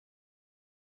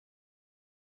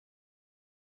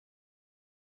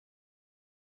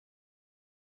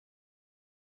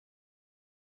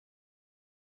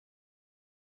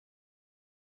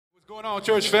What's going on,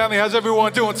 church family? How's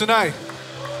everyone doing tonight?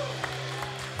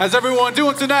 How's everyone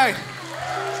doing tonight?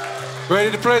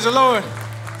 Ready to praise the Lord?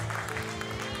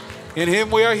 In Him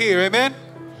we are here, amen?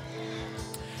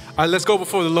 All right, let's go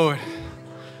before the Lord.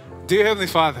 Dear Heavenly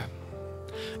Father,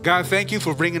 God, thank you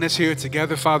for bringing us here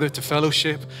together, Father, to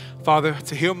fellowship, Father,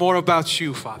 to hear more about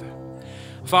you, Father.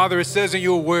 Father, it says in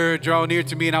your word, draw near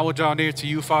to me and I will draw near to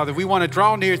you, Father. We want to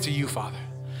draw near to you, Father.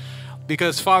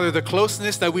 Because, Father, the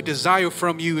closeness that we desire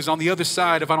from you is on the other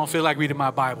side if I don't feel like reading my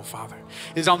Bible, Father.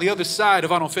 Is on the other side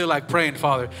if I don't feel like praying,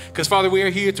 Father. Because, Father, we are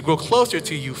here to grow closer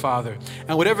to you, Father.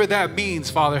 And whatever that means,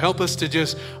 Father, help us to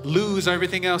just lose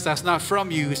everything else that's not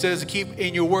from you. It says to keep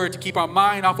in your word, to keep our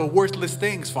mind off of worthless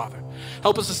things, Father.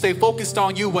 Help us to stay focused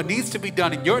on you, what needs to be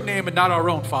done in your name and not our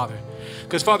own, Father.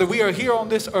 Because, Father, we are here on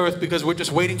this earth because we're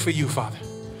just waiting for you, Father.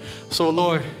 So,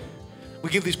 Lord, we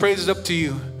give these praises up to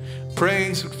you.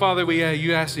 Praise, Father,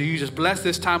 you ask that you just bless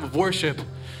this time of worship.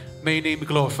 May your name be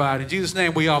glorified. In Jesus'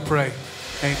 name we all pray.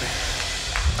 Amen.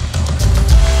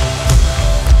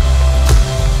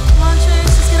 Come on, church,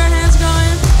 let's get our hands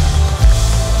going.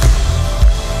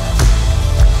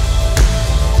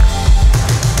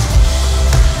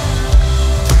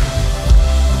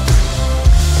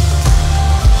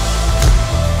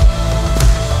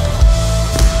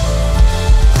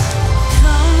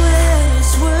 Come, let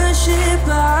us worship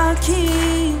our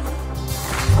King.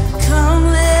 Come,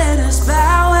 let us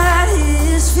bow at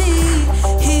His feet.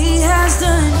 He has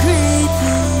done great.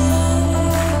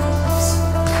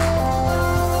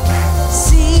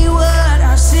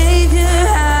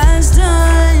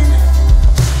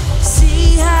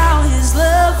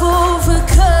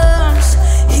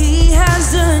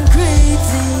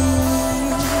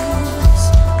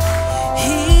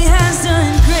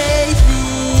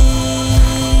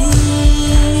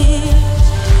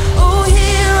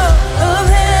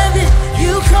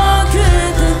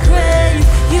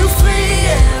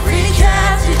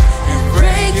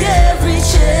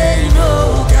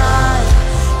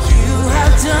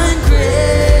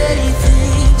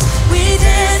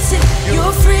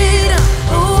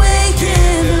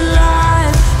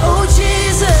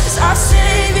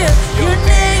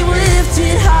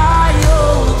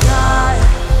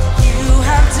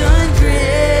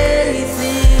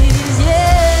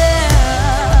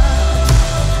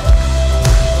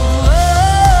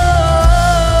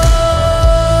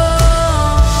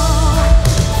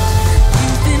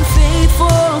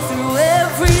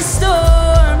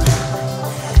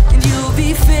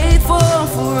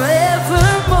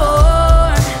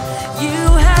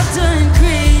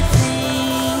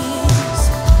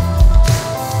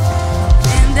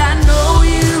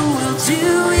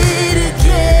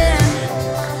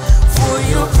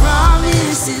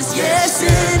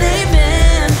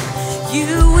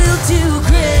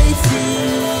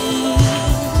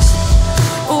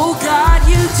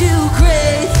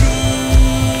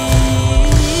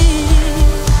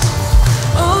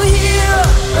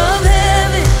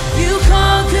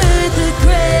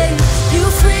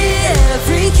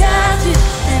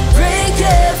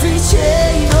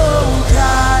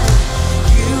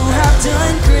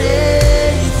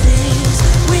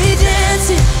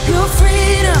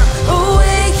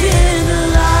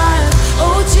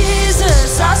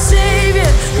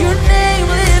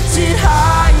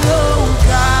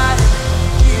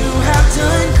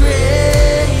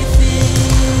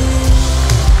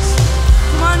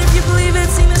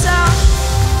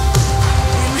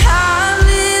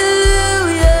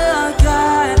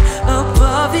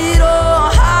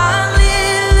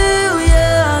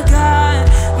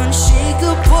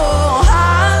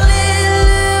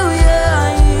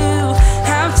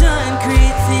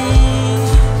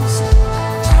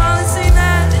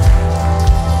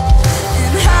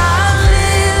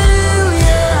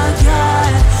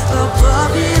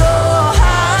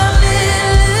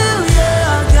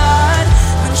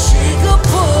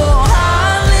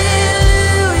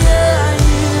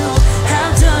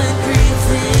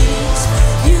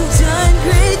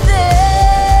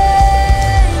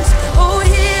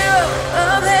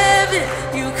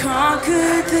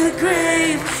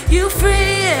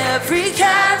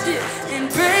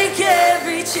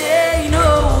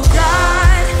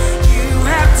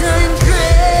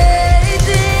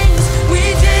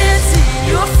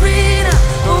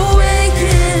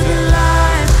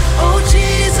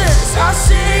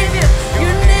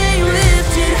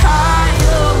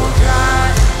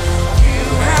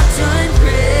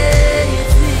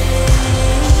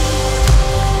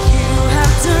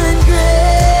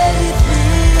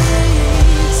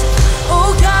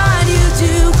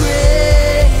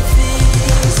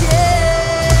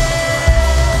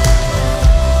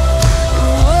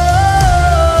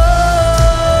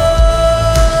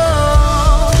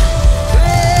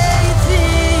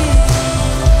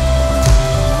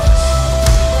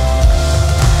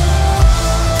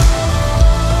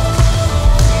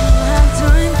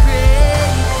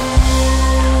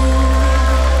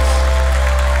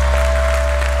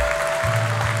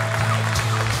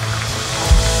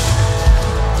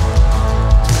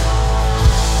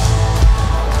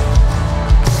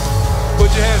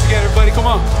 everybody, come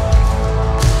on.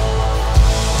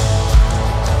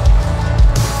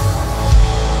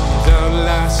 All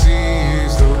I see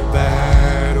is the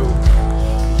battle.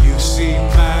 You see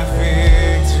my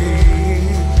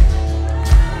victory.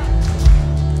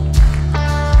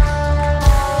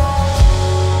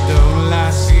 All I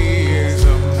see is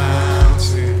a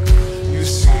mountain. You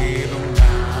see the mountain.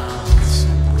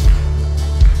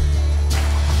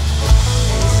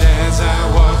 As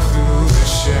I walk through the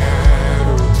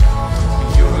shadow,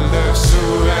 your love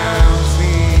surrounds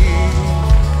me.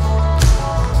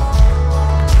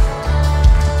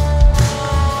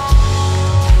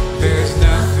 There's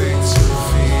nothing to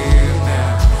fear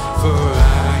now, for I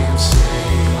am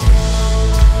saved.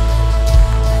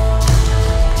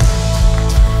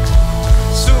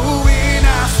 So when I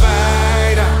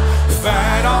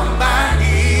fight on my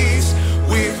knees,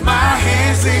 with my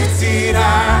hands lifted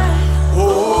high.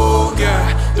 Oh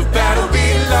God, the battle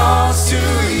belongs to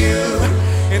you,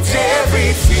 and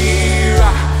every fear I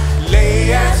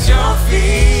lay at your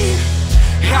feet.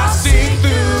 I'll sing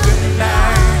through the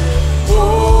night.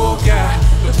 Oh God,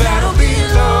 the battle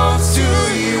belongs to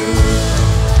you.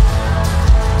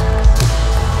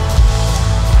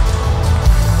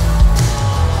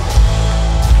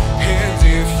 And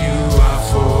if you are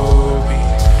for me,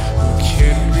 who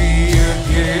can be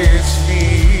against me?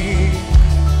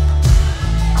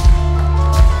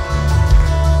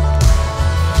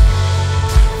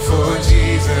 For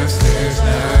Jesus, there's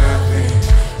nothing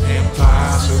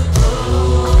impossible.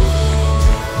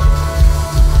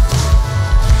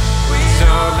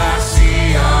 All I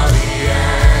see are the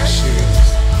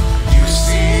ashes. You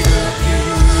see the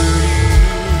beauty.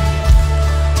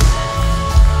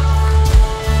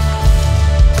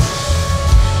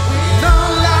 When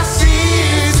all I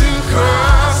see is the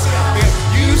cross, and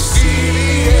you see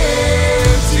the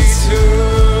empty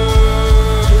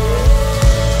tomb.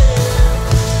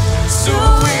 So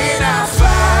when I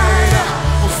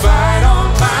will fight on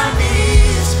my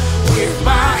knees, with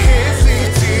my hands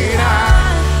lifted high.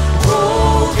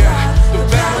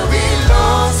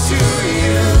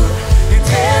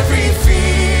 Every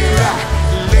fear I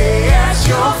lay at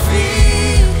your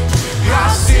feet. I'll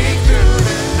sing through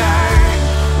the night.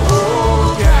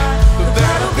 Oh God, the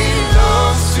battle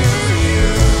belongs to you.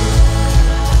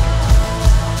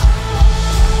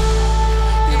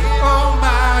 An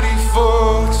almighty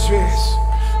fortress,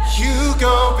 you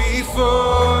go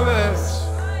before us.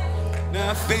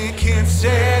 Nothing can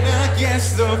stand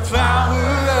against the power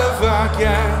of our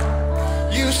God.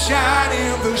 You shine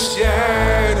in the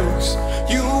shadows.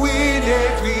 You win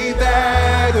every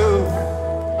battle.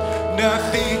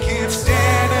 Nothing can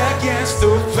stand against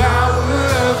the power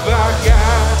of our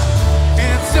God.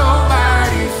 And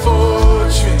almighty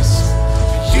fortress,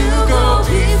 you go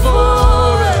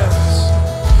before us.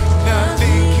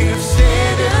 Nothing can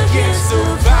stand against the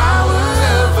power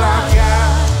of our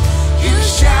God. You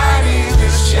shine in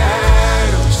the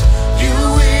shadows. You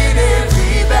win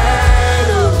every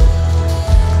battle.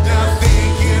 Nothing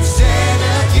can stand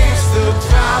against the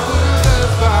power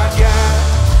of our God.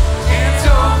 And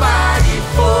almighty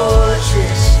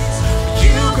fortress,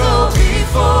 you go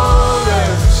before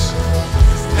us.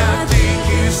 Nothing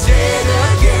can stand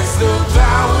against the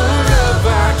power of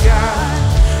our God.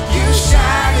 You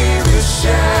shine in the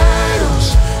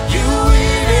shadows. You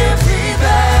win every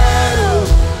battle.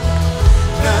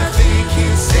 Nothing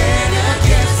can stand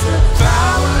against the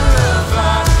power of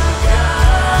our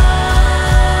God.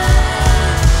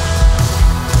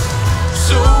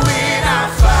 So when I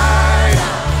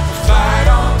fight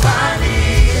on my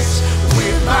knees,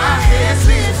 with my hands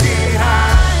lifted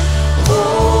high.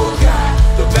 Oh God,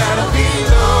 the battle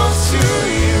belongs to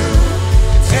you.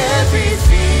 And every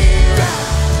fear I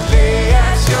lay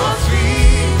at your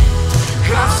feet.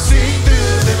 I'll sing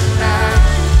through the night.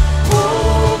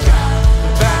 Oh God, the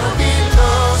battle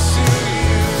belongs to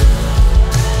you.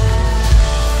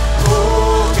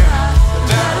 Oh God, the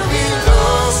battle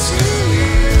belongs to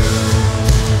you.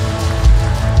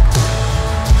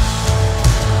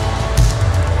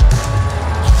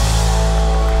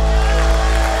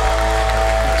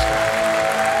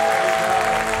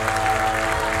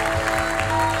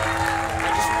 I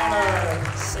just want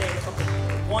to say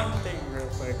one thing real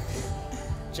quick.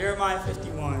 Jeremiah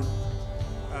 51,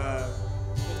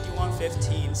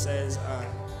 51:15 says,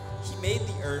 He made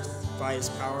the earth by His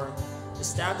power,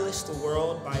 established the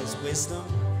world by His wisdom,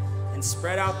 and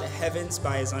spread out the heavens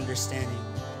by His understanding.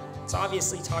 It's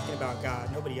obviously talking about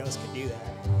God. Nobody else could do that.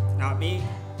 Not me,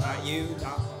 not you,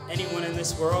 not anyone in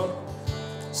this world.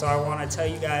 So I want to tell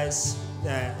you guys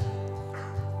that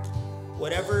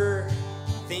whatever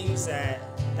things that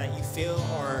you feel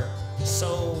are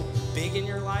so big in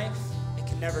your life,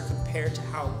 never compare to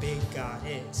how big God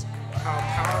is, how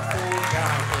powerful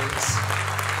God is.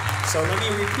 So let me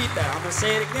repeat that. I'm going to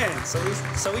say it again.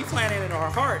 So we plant it in our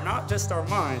heart, not just our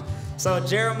mind. So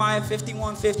Jeremiah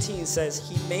 51:15 says,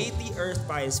 he made the earth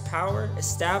by his power,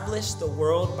 established the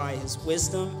world by his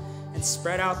wisdom, and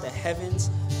spread out the heavens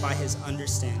by his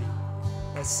understanding.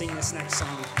 Let's sing this next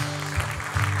song.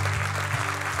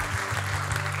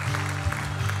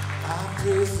 I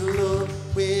praise the Lord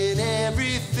when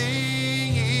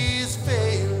everything is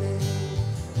failing.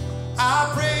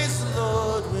 I praise the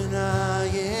Lord when I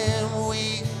am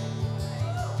weak.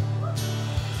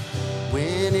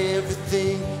 When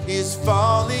everything is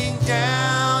falling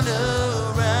down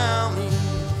around me,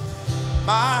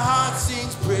 my heart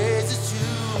sings praises to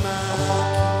my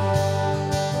King,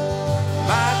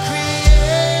 my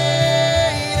Creator.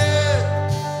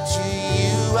 To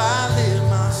you I live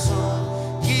my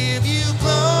song, give you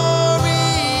glory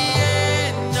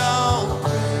and all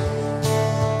praise.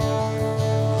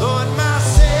 Lord, my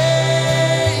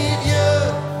Savior,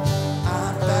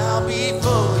 I bow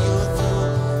before your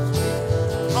throne,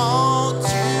 all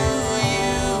to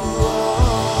you,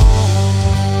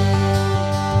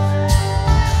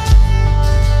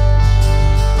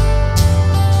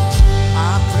 I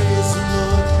praise the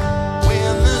Lord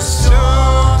when the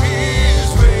storm is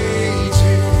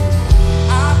raging.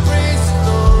 I praise the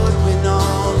Lord when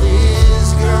all is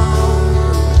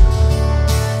gone.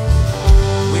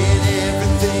 When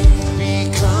everything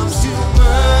becomes too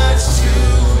much to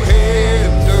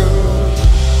handle,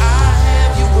 I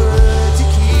have your word to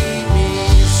keep me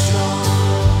strong.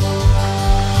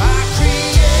 My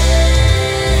Creator,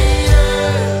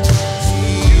 to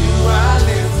you I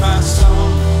lift my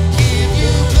song, give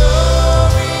you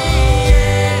glory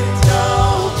and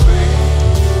all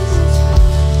praise.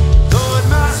 Lord,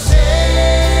 my Savior,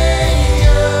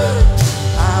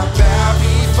 I bow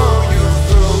before your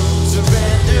throne,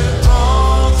 surrender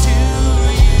all to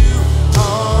you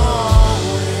always.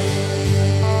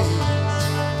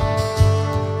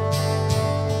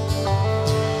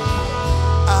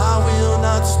 I will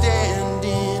not stand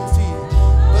in fear,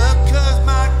 because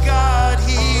my God,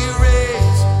 He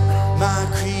reigns, my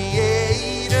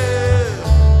Creator,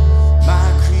 my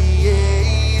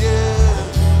Creator.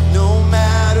 No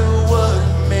matter what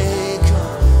may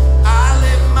come, I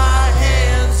lift my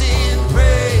hands in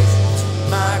praise to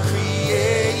my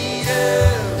Creator,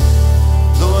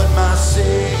 Lord, my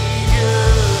Savior.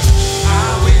 I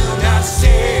will not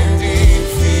stand in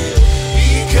fear,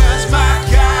 because my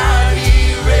God,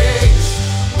 He reigns,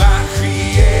 my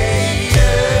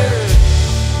Creator,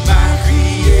 my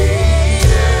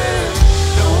Creator.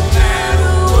 No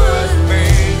matter what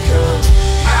may come,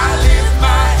 I lift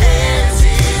my hands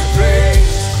in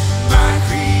praise, my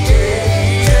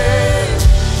Creator.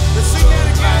 Let's sing that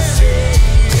again. My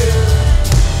Savior,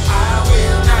 I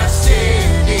will not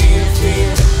stand in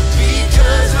fear,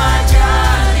 because my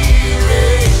God, He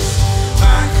reigns,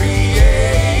 my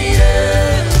Creator,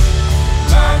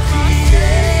 my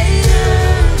Creator.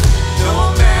 No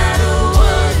matter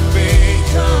what may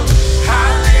come, I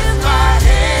lift my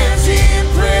hands in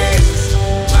praise,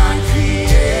 my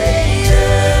Creator,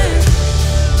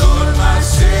 Lord, my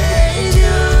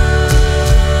Savior,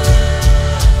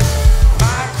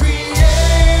 my Creator.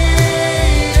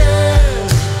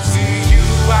 To you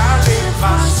I lift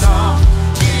my song,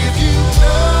 give you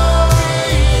glory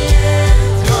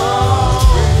and all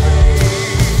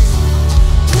praise.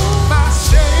 Lord, my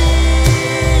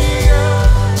Savior,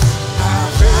 I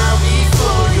bow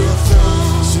before your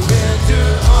throne, surrender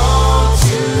all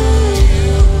to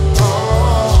you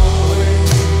always.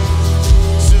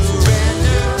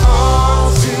 Surrender all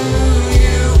to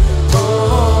you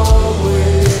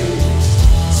always.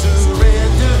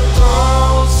 Surrender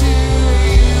all to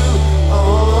you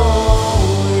always.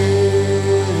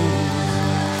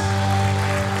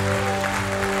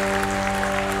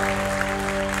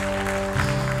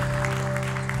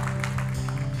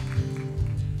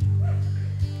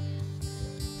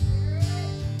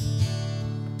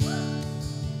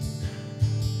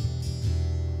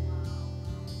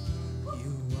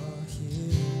 You are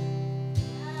here,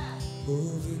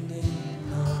 moving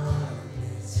in our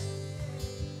midst.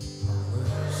 I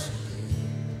worship you.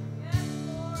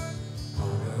 I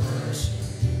worship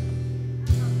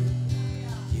you.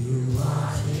 You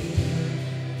are here,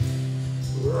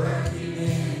 working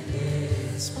in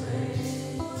this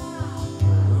place. I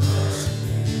worship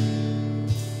you.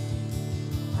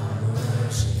 I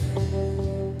worship you.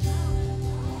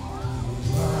 You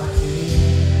are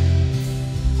here,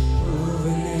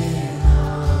 moving in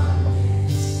our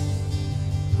midst.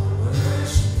 I worship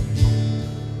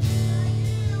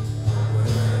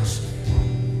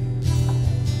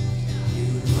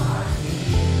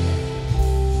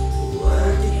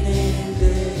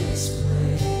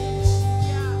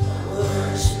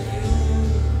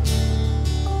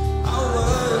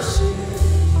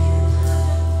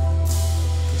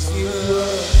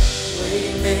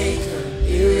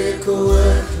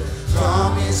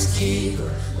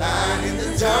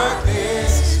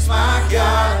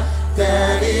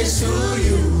that is who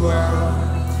you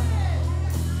are.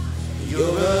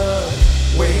 You're a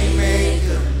way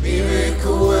maker,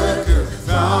 miracle worker,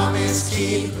 promise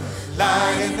keeper,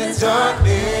 light in the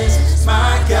darkness.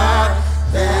 My God,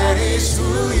 that is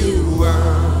who you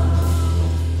are.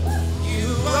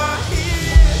 You are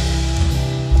here,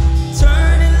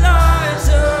 turning lives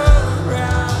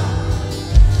around.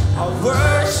 I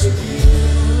worship you,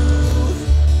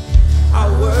 I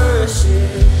worship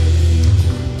you.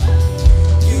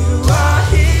 You are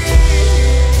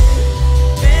here,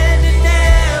 bending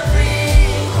every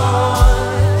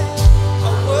heart. I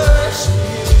worship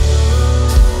you,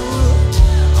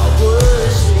 I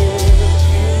worship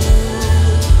you.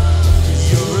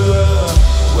 You're a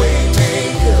way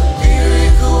maker,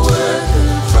 miracle worker,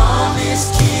 promise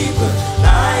keeper,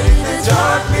 light in the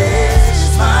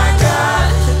darkness. My God,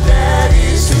 that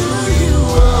is who you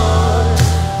are.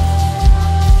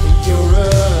 You're a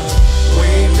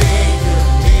way maker,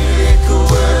 miracle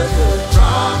worker,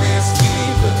 promise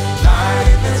keeper, light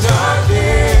in the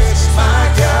darkness. My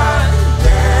God,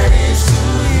 that is who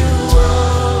you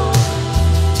are.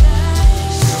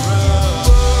 You're a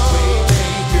way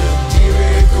maker,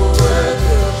 miracle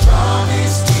worker,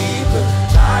 promise keeper,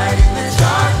 light in the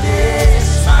darkness.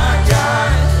 My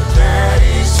God, that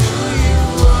is who you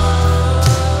are.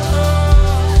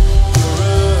 You're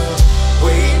a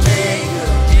way maker,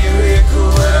 miracle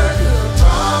worker,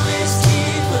 promise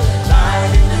keeper,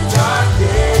 light in the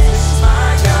darkness. My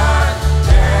God,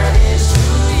 that is who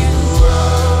you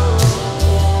are.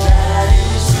 That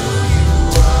is who you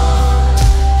are.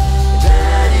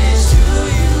 That is who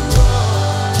you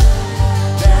are.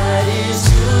 That is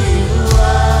who you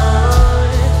are.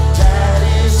 That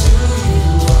is who you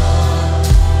are.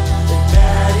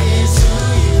 That is who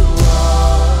you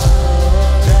are.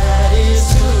 That is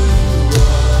who you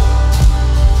are.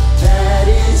 That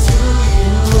is who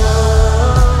you are.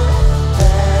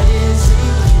 That is who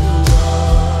you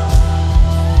are.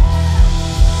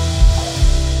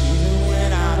 Even when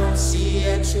I don't see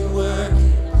it, you're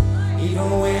working. Even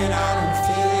when I don't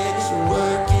feel it, you're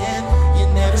working. You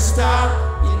never stop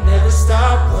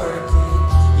working.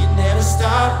 You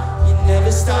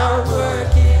never stop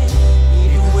working.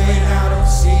 Even when I don't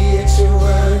see it, you're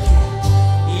working.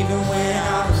 Even when I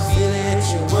don't feel it,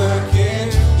 you're working.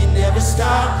 You never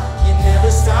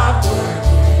stop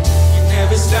working. You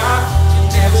never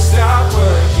stop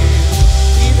working.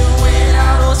 Even when I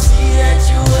don't see that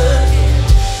you're working.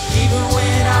 Even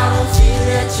when I don't feel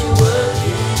that you're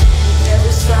working. You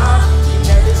never stop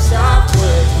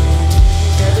working.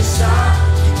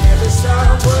 You never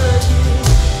stop working.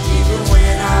 Even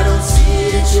when I don't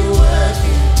see it, you're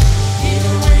working.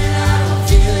 Even when I don't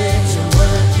feel it, you're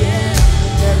working.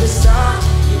 You never stop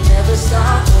working. You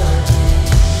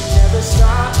never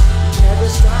stop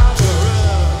working.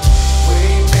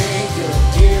 Waymaker,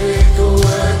 miracle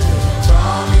worker,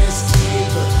 promise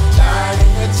keeper, light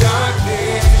in the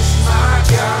darkness. My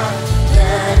God,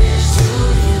 that is who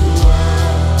you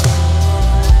are.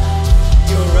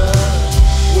 You're a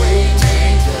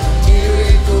waymaker,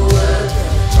 miracle worker,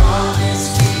 promise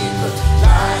keeper,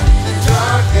 light in the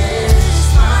darkness.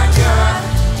 My God,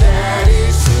 that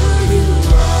is who you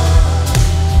are.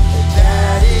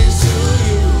 That is who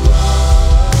you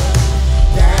are.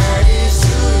 That is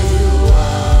who you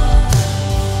are.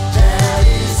 That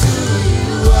is who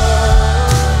you are.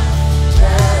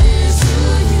 That is who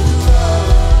you are.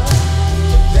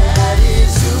 That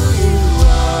is who you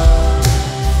are.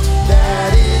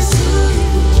 That is who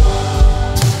you are.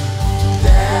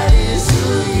 That is who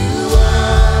you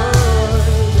are.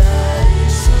 That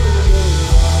is who you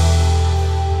are.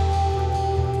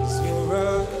 'Cause you're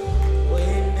a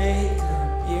way maker,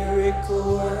 miracle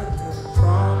worker,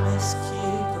 promise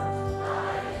keeper.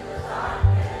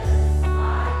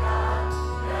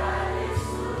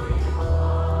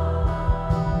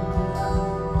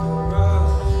 You're a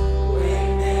way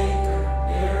maker,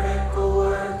 miracle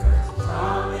worker,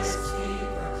 promise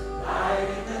keeper, light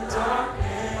in the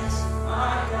darkness.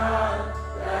 My God,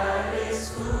 that is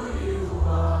who you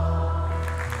are.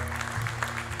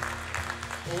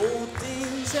 Old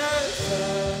things have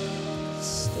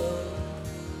passed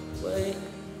away.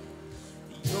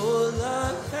 Your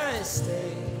love has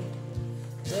stayed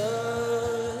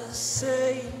the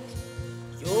same.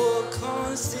 Your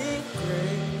constant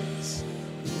grace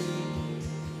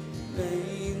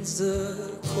remains the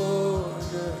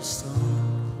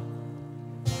cornerstone.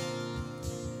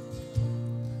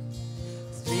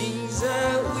 Things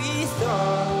that we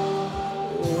thought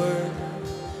were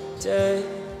dead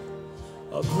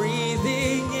are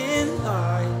breathing in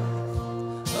life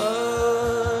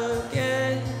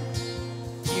again.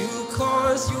 You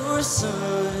caused your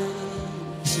son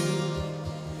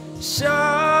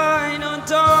shine on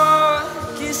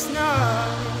darkest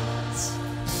nights.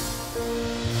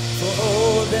 For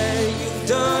all that you've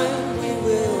done, we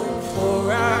will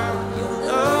pour out your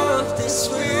love. This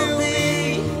will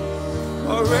be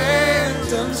our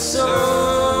random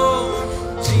soul.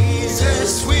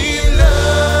 Jesus, we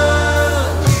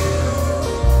love you.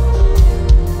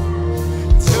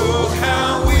 Oh,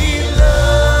 how we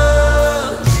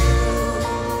love you.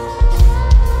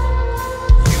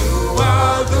 You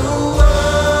are the one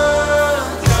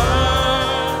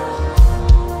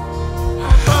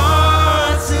our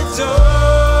hearts adore.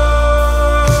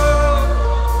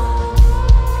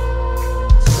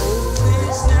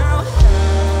 Hopeless now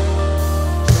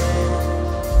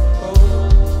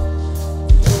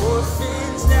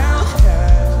orphans now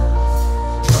have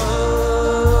a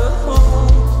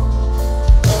home.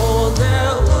 All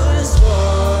that was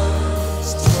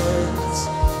lost was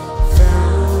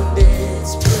found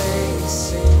its place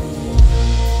in you.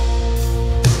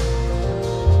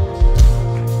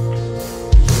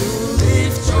 You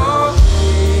lift your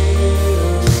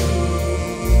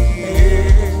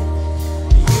head.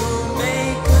 You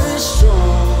make us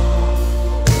strong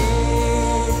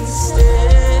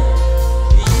instead.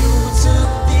 You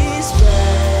took these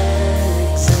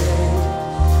rags and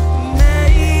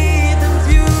made them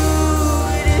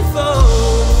beautiful.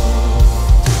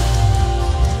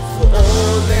 For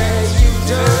all that you've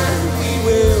done, we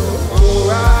will pour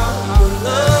out your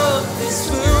love. This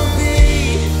will be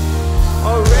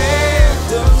our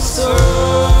random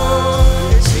soul.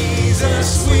 Jesus,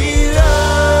 we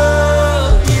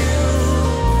love you.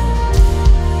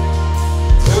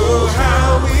 Oh, how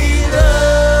we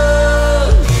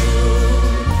love you.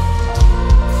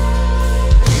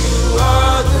 You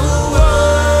are the one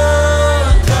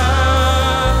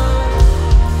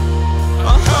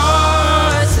our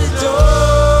hearts adore.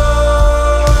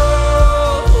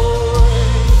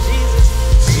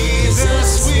 Jesus,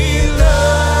 we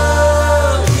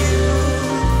love you.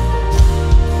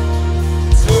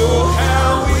 Oh, how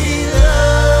we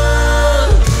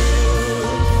love you.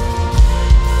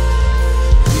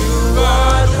 You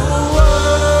are the one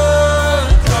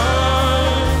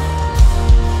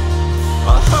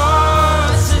our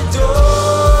hearts adore.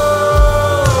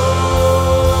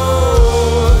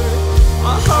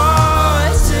 Our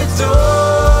hearts adore.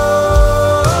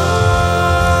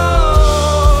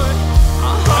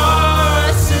 Our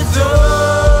hearts adore.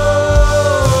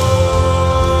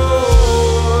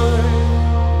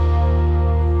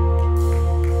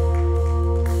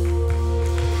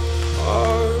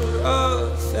 Our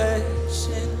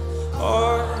affection,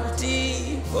 our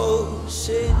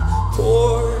devotion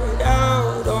poured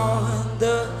out on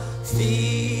the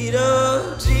feet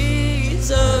of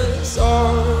Jesus.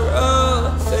 Our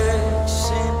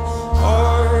affection,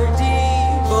 our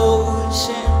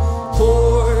devotion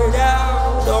poured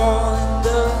out on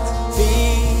the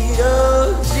feet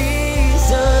of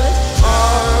Jesus.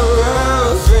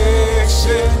 Our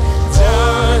affection,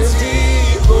 our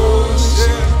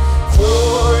devotion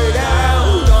poured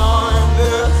out on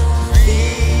the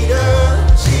feet of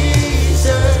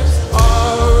Jesus.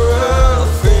 Our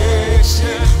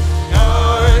affection,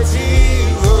 our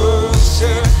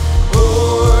devotion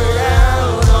poured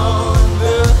out on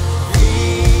the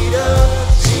feet of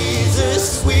Jesus.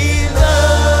 We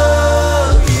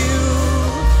love you.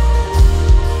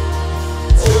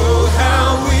 Oh, how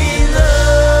we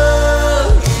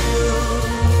love you.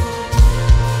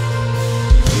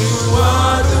 You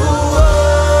are the one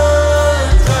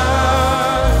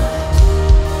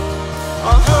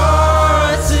our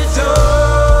hearts adore.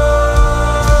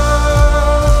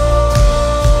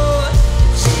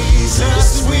 Jesus,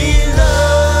 we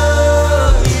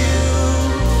love you.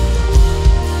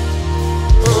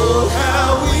 Oh, how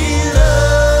we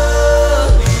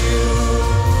love you.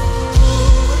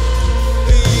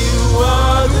 You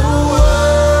are the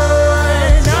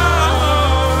one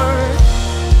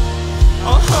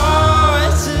our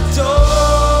hearts adore.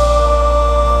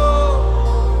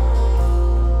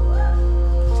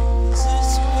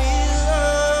 Jesus, we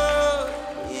love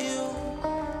you.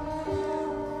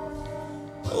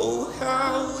 Oh,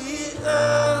 how we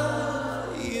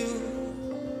love you.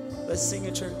 Let's sing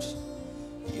it, church.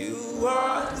 You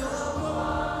are the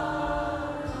one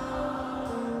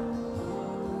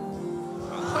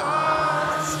our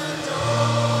hearts adore.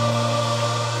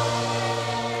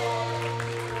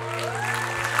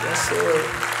 Yes, Lord.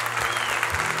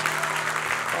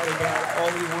 Father God,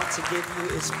 all we want to give you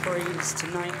is praise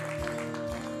tonight.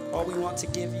 All we want to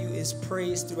give you is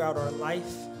praise throughout our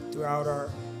life, throughout our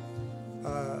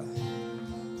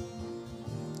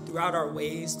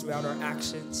ways, throughout our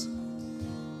actions.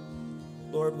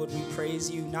 Lord, would we praise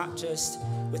you not just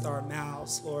with our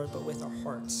mouths, Lord, but with our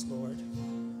hearts, Lord.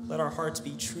 Let our hearts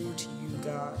be true to you,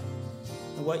 God.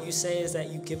 And what you say is that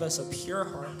you give us a pure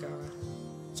heart, God.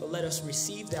 So let us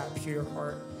receive that pure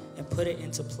heart and put it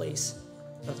into place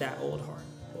of that old heart,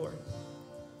 Lord.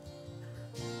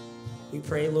 We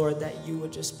pray, Lord, that you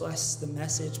would just bless the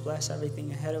message, bless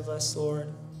everything ahead of us, Lord.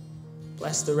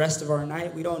 Bless the rest of our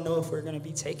night. We don't know if we're going to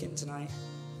be taken tonight.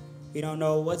 We don't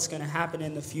know what's going to happen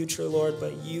in the future, Lord,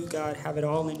 but you, God, have it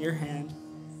all in your hand.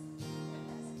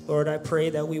 Lord, I pray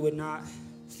that we would not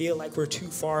feel like we're too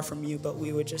far from you, but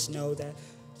we would just know that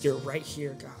you're right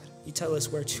here, God. You tell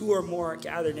us where two or more are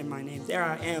gathered in my name. There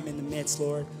I am in the midst,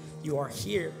 Lord. You are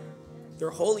here.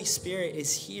 Your Holy Spirit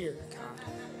is here,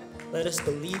 God. Let us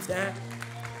believe that.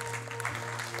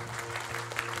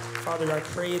 Father, I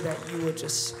pray that you would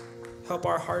just help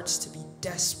our hearts to be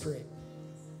desperate.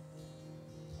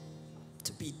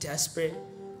 To be desperate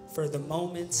for the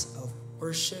moments of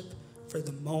worship, for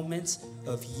the moments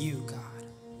of you, God.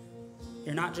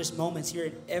 You're not just moments, you're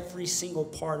in every single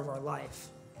part of our life.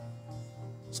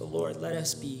 So, Lord, let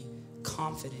us be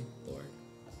confident, Lord,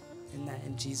 in that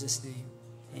in Jesus' name.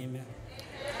 Amen.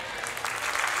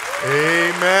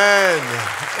 Amen.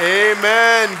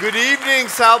 Amen. Good evening,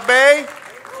 South Bay.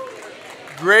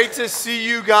 Great to see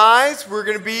you guys. We're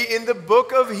going to be in the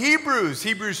book of Hebrews,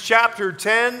 Hebrews chapter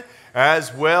 10,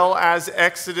 as well as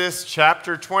Exodus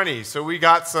chapter 20. So we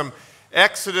got some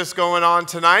Exodus going on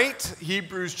tonight.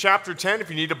 Hebrews chapter 10. If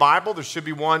you need a Bible, there should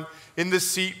be one in the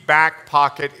seat back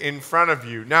pocket in front of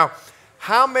you. Now,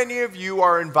 how many of you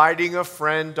are inviting a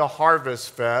friend to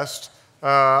Harvest Fest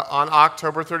on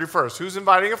October 31st? Who's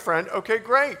inviting a friend? Okay,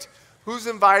 great. Who's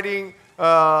inviting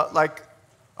like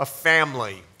a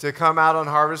family to come out on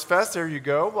Harvest Fest? There you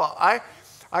go. Well, I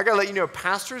got to let you know,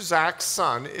 Pastor Zach's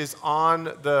son is on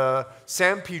the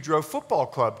San Pedro Football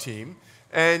Club team.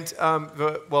 And,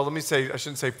 let me say, I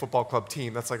shouldn't say football club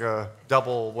team. That's like a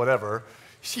double whatever.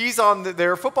 He's on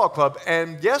their football club.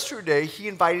 And yesterday, he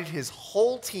invited his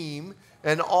whole team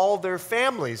and all their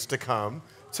families to come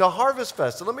to Harvest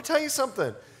Fest. And let me tell you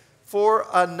something. For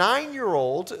a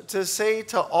 9-year-old to say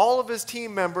to all of his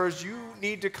team members, you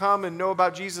need to come and know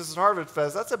about Jesus at Harvest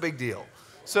Fest, that's a big deal.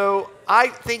 So I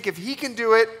think if he can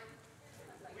do it,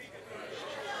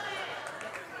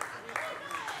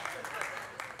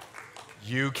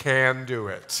 you can do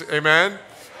it. Amen?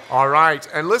 All right.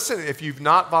 And listen, if you've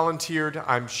not volunteered,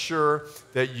 I'm sure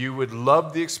that you would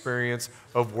love the experience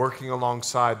of working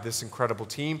alongside this incredible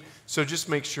team. So just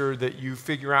make sure that you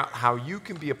figure out how you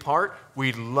can be a part.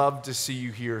 We'd love to see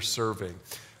you here serving.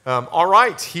 All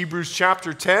right. Hebrews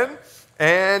chapter 10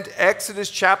 and Exodus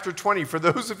chapter 20. For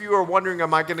those of you who are wondering,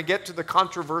 am I going to get to the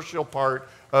controversial part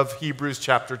of Hebrews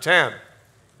chapter 10?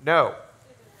 No.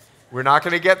 We're not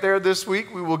going to get there this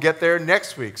week. We will get there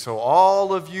next week. So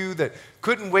all of you that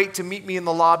couldn't wait to meet me in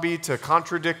the lobby to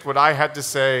contradict what I had to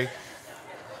say,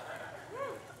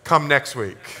 come next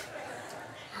week.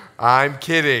 I'm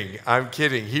kidding. I'm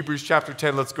kidding. Hebrews chapter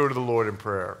 10, let's go to the Lord in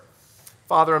prayer.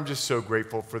 Father, I'm just so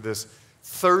grateful for this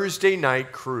Thursday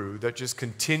night crew that just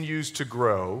continues to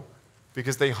grow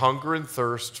because they hunger and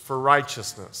thirst for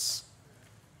righteousness.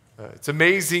 It's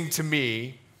amazing to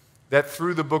me that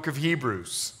through the book of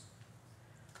Hebrews,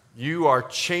 you are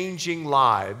changing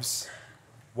lives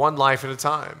one life at a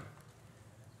time.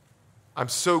 I'm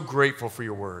so grateful for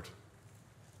your word,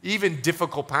 even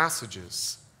difficult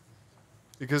passages,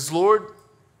 because, Lord,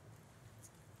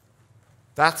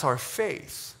 that's our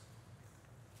faith.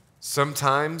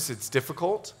 Sometimes it's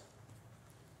difficult,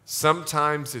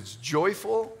 sometimes it's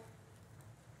joyful,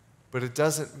 but it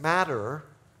doesn't matter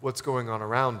what's going on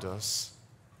around us,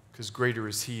 because greater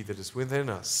is he that is within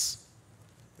us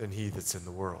than he that's in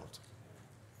the world.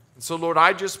 And so, Lord,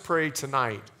 I just pray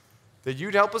tonight that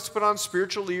you'd help us put on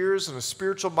spiritual ears and a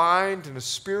spiritual mind and a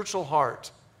spiritual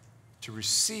heart to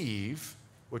receive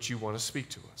what you want to speak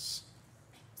to us.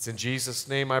 It's in Jesus'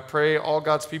 name I pray. All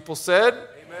God's people said,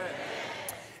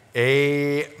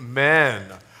 Amen.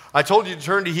 Amen. I told you to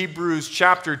turn to Hebrews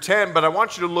chapter 10, but I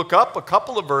want you to look up a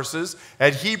couple of verses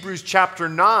at Hebrews chapter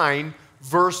 9,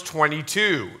 verse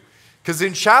 22. Because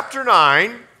in chapter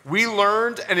 9, we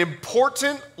learned an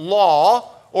important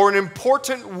law or an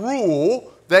important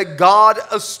rule that God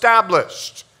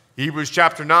established. Hebrews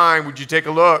chapter 9, would you take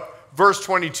a look? Verse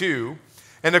 22,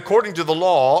 and according to the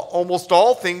law, almost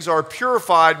all things are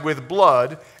purified with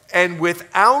blood, and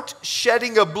without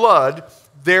shedding of blood,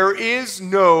 there is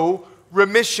no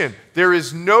remission. There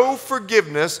is no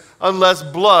forgiveness unless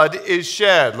blood is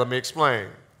shed. Let me explain.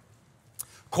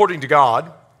 According to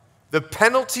God, the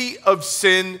penalty of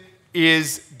sin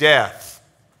is death.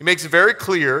 He makes it very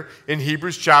clear in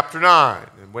Hebrews chapter 9.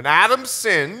 And when Adam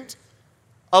sinned,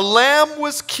 a lamb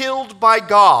was killed by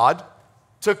God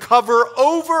to cover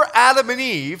over Adam and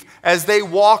Eve as they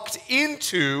walked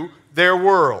into their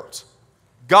world.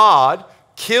 God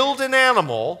killed an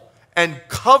animal and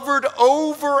covered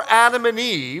over Adam and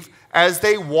Eve as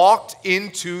they walked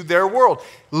into their world.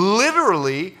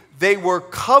 Literally, they were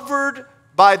covered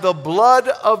by the blood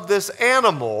of this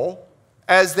animal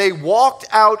as they walked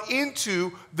out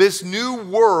into this new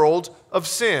world of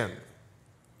sin.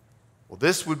 Well,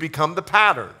 this would become the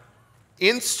pattern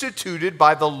instituted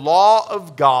by the law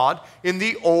of God in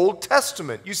the Old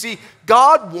Testament. You see,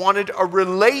 God wanted a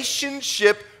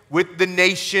relationship with the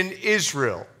nation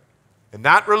Israel. And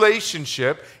that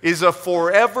relationship is a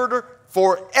forever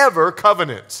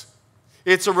covenant.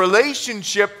 It's a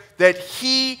relationship that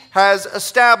He has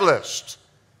established.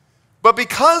 But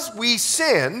because we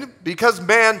sin, because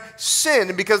man sinned,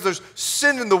 and because there's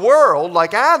sin in the world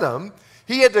like Adam,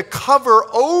 He had to cover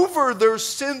over their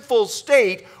sinful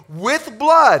state with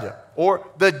blood, or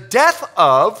the death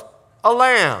of a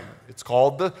lamb. It's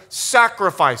called the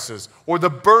sacrifices, or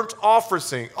the burnt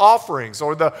offerings,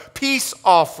 or the peace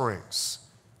offerings.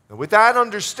 And with that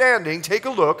understanding, take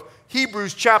a look,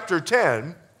 Hebrews chapter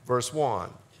 10, verse 1.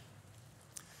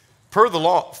 For the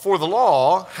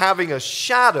law, having a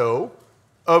shadow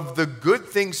of the good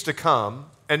things to come,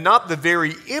 and not the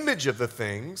very image of the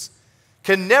things,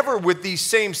 can never with these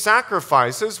same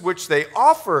sacrifices, which they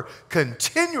offer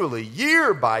continually,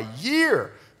 year by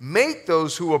year, make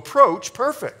those who approach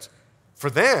perfect. For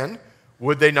then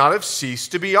would they not have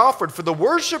ceased to be offered? For the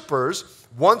worshipers,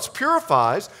 once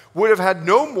purified, would have had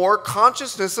no more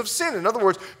consciousness of sin. In other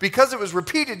words, because it was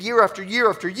repeated year after year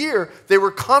after year, they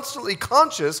were constantly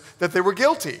conscious that they were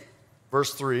guilty.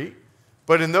 Verse 3,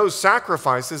 but in those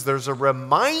sacrifices, there's a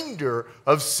reminder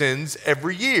of sins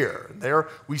every year. There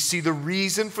we see the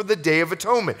reason for the Day of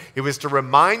Atonement. It was to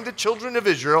remind the children of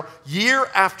Israel, year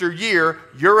after year,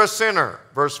 you're a sinner.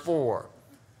 Verse 4,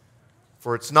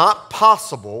 for it's not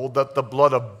possible that the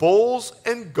blood of bulls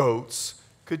and goats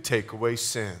could take away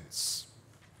sins.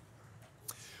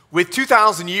 With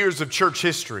 2,000 years of church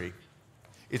history,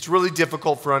 it's really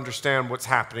difficult for understand what's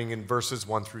happening in verses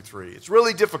 1 through 3. It's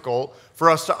really difficult for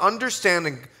us to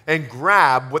understand and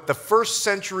grab what the first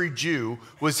century Jew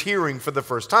was hearing for the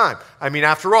first time. I mean,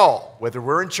 after all, whether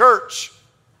we're in church,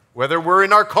 whether we're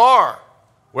in our car,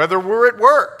 whether we're at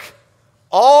work,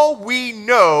 all we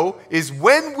know is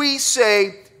when we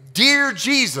say, "Dear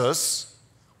Jesus,"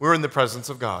 we're in the presence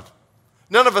of God.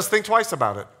 None of us think twice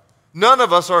about it. None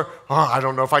of us are, I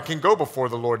don't know if I can go before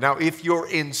the Lord. Now, if you're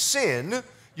in sin,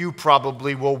 you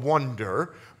probably will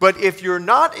wonder. But if you're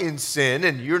not in sin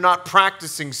and you're not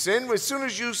practicing sin, as soon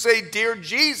as you say, "Dear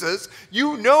Jesus,"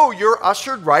 you know you're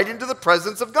ushered right into the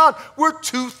presence of God. We're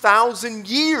 2,000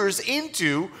 years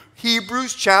into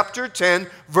Hebrews chapter 10,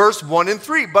 verse 1 and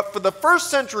 3. But for the first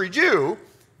century Jew,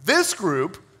 this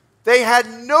group, they had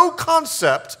no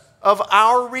concept of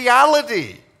our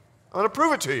reality. I'm going to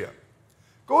prove it to you.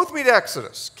 Go with me to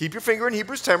Exodus. Keep your finger in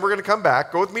Hebrews 10. We're going to come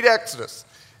back. Go with me to Exodus.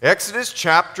 Exodus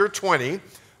chapter 20.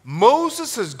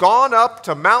 Moses has gone up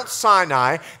to Mount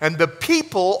Sinai, and the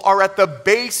people are at the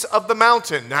base of the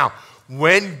mountain. Now,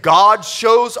 when God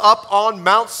shows up on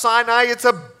Mount Sinai, it's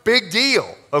a big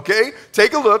deal, okay?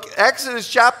 Take a look, Exodus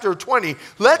chapter 20.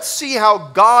 Let's see how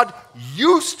God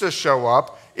used to show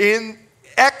up in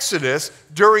Exodus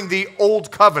during the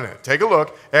Old Covenant. Take a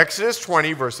look, Exodus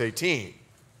 20, verse 18.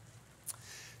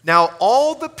 Now,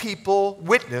 all the people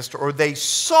witnessed, or they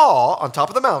saw on top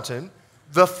of the mountain,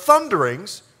 the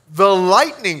thunderings, the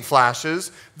lightning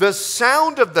flashes, the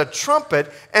sound of the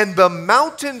trumpet, and the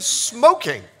mountain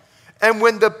smoking. And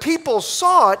when the people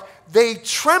saw it, they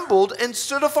trembled and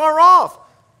stood afar off.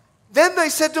 Then they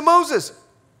said to Moses,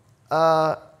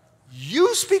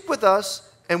 "You speak with us,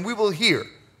 and we will hear.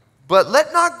 But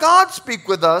let not God speak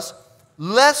with us,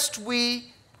 lest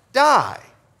we die."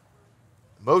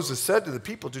 Moses said to the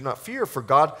people, "Do not fear, for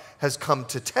God has come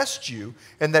to test you,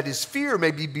 and that his fear may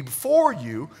be before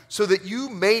you, so that you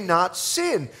may not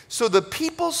sin." So the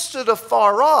people stood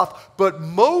afar off, but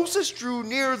Moses drew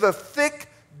near the thick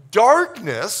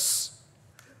darkness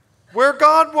where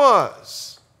God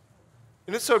was.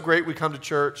 And it's so great we come to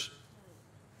church.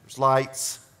 There's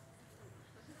lights,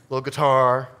 a little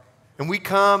guitar. And we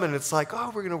come and it's like,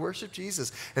 we're going to worship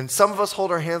Jesus. And some of us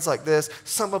hold our hands like this.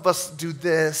 Some of us do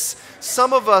this.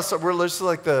 Some of us, we're just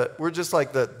like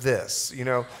this, you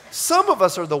know. Some of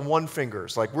us are the one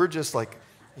fingers. Like we're just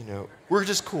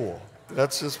cool.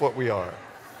 That's just what we are.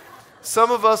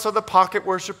 Some of us are the pocket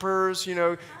worshipers, you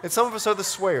know. And some of us are the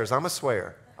swayers. I'm a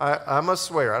swayer. I'm a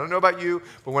swayer. I don't know about you,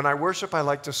 but when I worship, I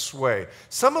like to sway.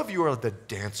 Some of you are the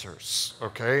dancers,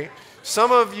 okay?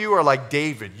 Some of you are like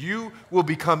David. You will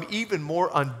become even more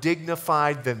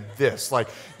undignified than this. Like,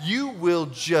 you will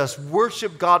just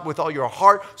worship God with all your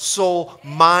heart, soul,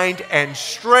 mind, and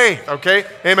strength, okay?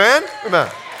 Amen?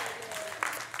 Amen.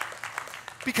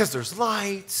 Because there's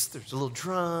lights, there's a little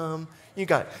drum. You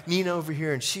got Nina over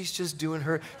here, and she's just doing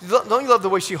her. Don't you love the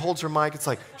way she holds her mic? It's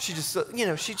like she just,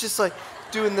 she's just like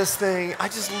doing this thing. I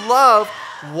just love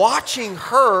watching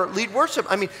her lead worship.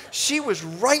 I mean, she was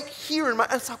right here in my.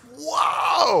 It's like,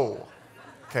 whoa.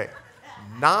 Okay,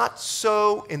 not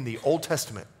so in the Old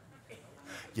Testament.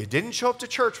 You didn't show up to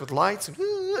church with lights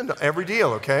and every deal.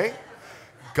 Okay,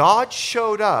 God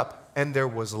showed up, and there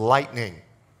was lightning.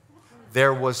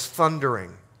 There was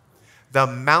thundering. The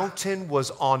mountain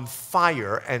was on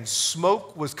fire and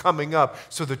smoke was coming up.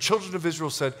 So the children of Israel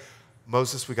said,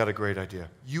 Moses, we got a great idea.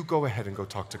 You go ahead and go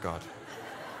talk to God.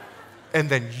 And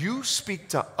then you speak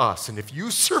to us. And if you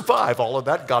survive all of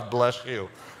that, God bless you.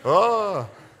 Oh,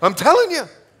 I'm telling you.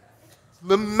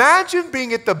 Imagine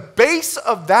being at the base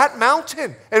of that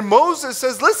mountain. And Moses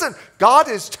says, listen, God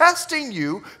is testing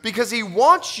you because he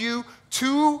wants you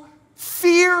to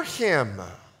fear him.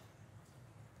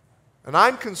 And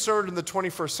I'm concerned in the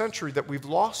 21st century that we've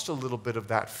lost a little bit of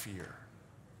that fear.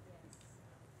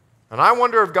 And I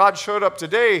wonder if God showed up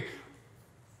today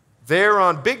there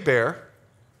on Big Bear,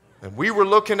 and we were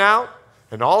looking out,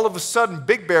 and all of a sudden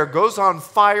Big Bear goes on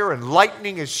fire and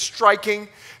lightning is striking,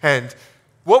 and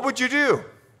what would you do?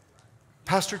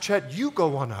 Pastor Chet, you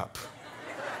go on up.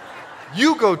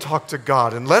 You go talk to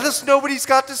God and let us know what he's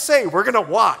got to say. We're going to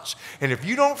watch. And if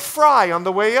you don't fry on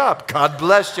the way up, God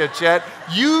bless you, Chet.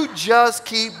 You just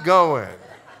keep going.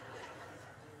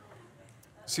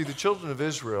 See, the children of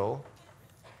Israel,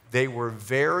 they were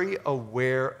very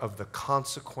aware of the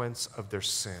consequence of their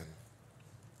sin.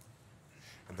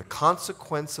 And the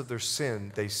consequence of their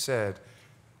sin, they said,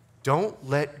 don't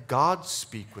let God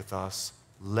speak with us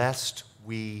lest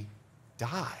we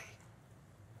die.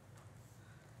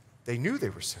 They knew they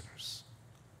were sinners.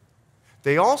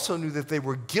 They also knew that they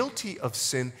were guilty of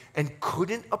sin and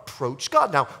couldn't approach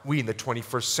God. Now, we in the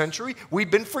 21st century, we've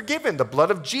been forgiven. The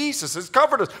blood of Jesus has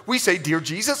covered us. We say, dear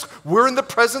Jesus, we're in the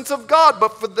presence of God.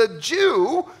 But for the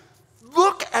Jew,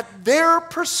 look at their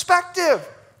perspective.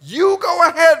 You go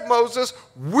ahead, Moses.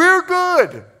 We're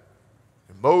good.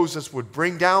 Moses would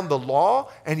bring down the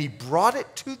law, and he brought it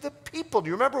to the people. Do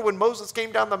you remember when Moses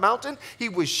came down the mountain? He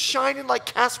was shining like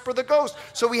Casper the Ghost,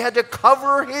 so he had to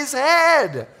cover his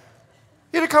head.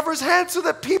 He had to cover his head so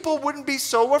that people wouldn't be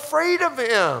so afraid of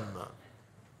him.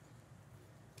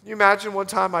 Can you imagine one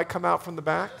time I come out from the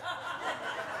back?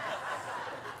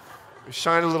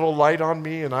 Shine a little light on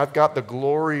me, and I've got the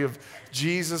glory of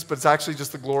Jesus, but it's actually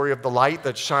just the glory of the light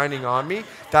that's shining on me.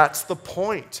 That's the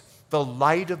point. The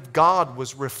light of God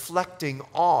was reflecting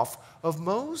off of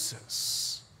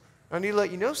Moses. I need to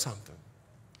let you know something.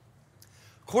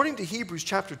 According to Hebrews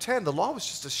chapter 10, the law was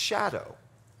just a shadow.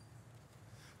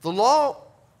 The law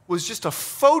was just a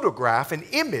photograph, an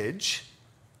image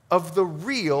of the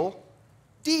real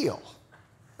deal.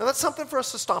 Now that's something for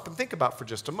us to stop and think about for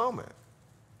just a moment.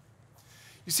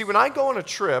 You see, when I go on a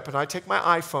trip and I take my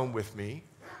iPhone with me,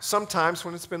 sometimes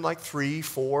when it's been like 3,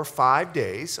 4, 5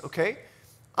 days, okay,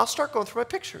 I'll start going through my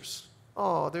pictures.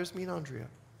 Oh, there's me and Andrea.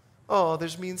 Oh,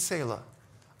 there's me and Selah.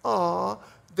 Oh,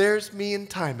 there's me and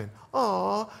Timon.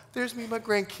 Oh, there's me and my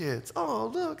grandkids. Oh,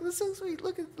 look, this is so sweet.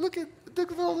 Look at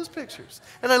all those pictures.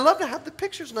 And I love to have the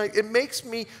pictures, and it makes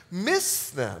me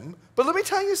miss them. But let me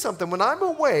tell you something. When I'm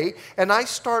away and I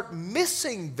start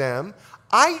missing them,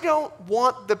 I don't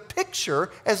want the picture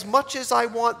as much as I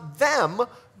want them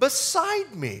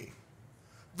beside me.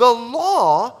 The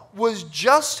law was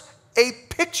just a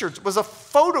picture. It was a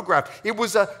photograph. It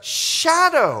was a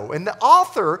shadow. And the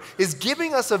author is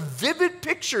giving us a vivid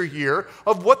picture here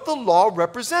of what the law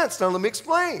represents. Now, let me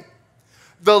explain.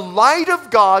 The light of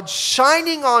God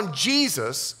shining on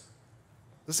Jesus,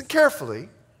 listen carefully,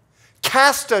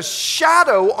 cast a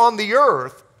shadow on the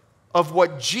earth of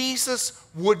what Jesus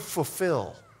would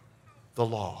fulfill, the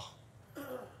law.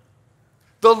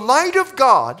 The light of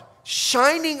God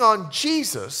shining on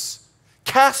Jesus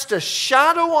cast a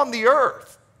shadow on the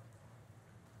earth,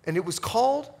 and it was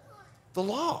called the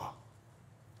law.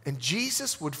 And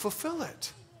Jesus would fulfill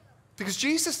it. Because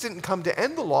Jesus didn't come to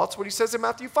end the law. It's what he says in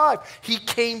Matthew 5. He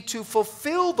came to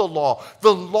fulfill the law.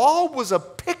 The law was a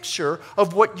picture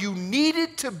of what you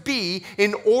needed to be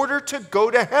in order to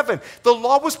go to heaven. The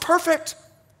law was perfect.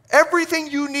 Everything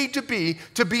you need to be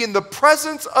in the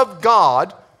presence of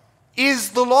God is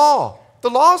the law. The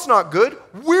law's not good.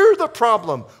 We're the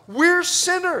problem. We're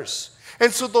sinners.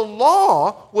 And so the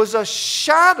law was a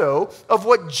shadow of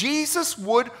what Jesus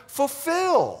would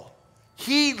fulfill.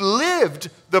 He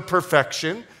lived the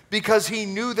perfection because he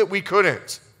knew that we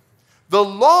couldn't. The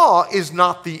law is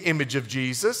not the image of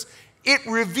Jesus. It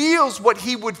reveals what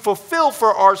he would fulfill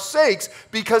for our sakes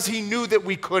because he knew that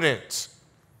we couldn't.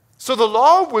 So the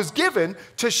law was given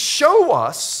to show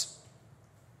us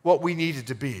what we needed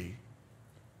to be.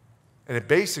 And it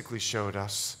basically showed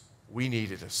us we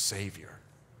needed a Savior.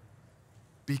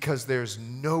 Because there's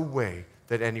no way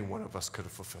that any one of us could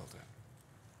have fulfilled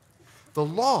it. The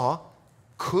law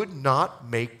could not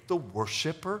make the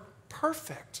worshiper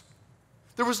perfect.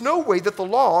 There was no way that the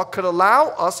law could allow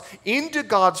us into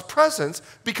God's presence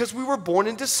because we were born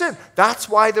into sin. That's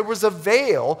why there was a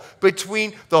veil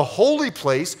between the holy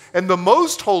place and the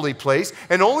most holy place,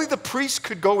 and only the priest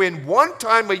could go in one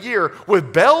time a year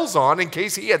with bells on in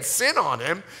case he had sin on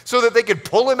him so that they could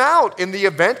pull him out in the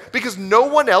event because no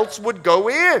one else would go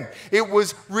in. It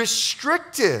was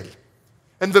restricted.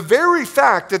 And the very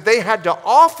fact that they had to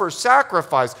offer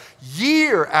sacrifice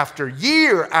year after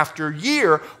year after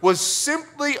year was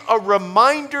simply a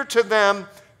reminder to them,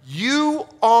 you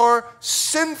are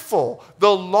sinful.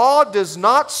 The law does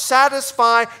not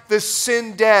satisfy the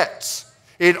sin debt.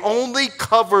 It only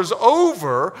covers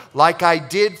over like I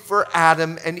did for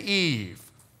Adam and Eve.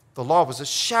 The law was a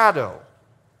shadow,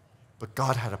 but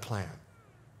God had a plan.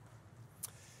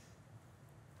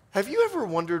 Have you ever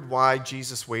wondered why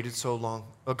Jesus waited so long?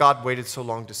 Or God waited so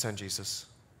long to send Jesus?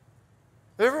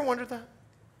 Have you ever wondered that?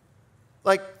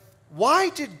 Like,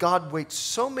 why did God wait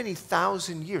so many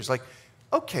thousand years? Like,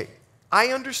 okay,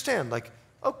 I understand. Like,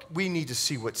 okay, we need to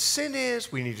see what sin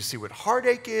is. We need to see what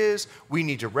heartache is. We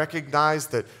need to recognize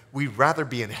that we'd rather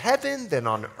be in heaven than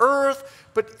on earth.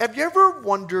 But have you ever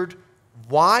wondered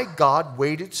why God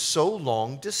waited so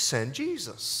long to send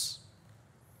Jesus?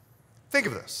 Think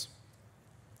of this.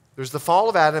 There's the fall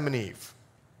of Adam and Eve.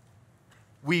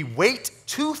 We wait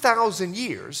 2,000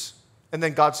 years, and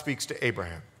then God speaks to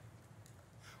Abraham.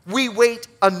 We wait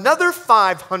another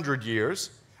 500 years,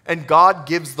 and God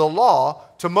gives the law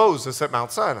to Moses at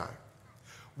Mount Sinai.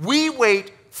 We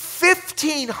wait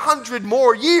 1,500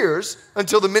 more years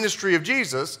until the ministry of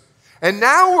Jesus, and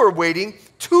now we're waiting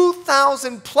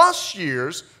 2,000 plus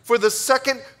years for the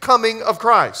second coming of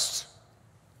Christ.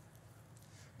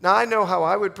 Now, I know how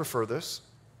I would prefer this.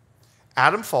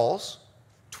 Adam falls.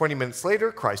 20 minutes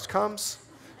later, Christ comes.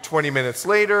 20 minutes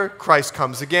later, Christ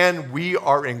comes again. We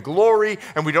are in glory,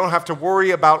 and we don't have to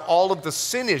worry about all of the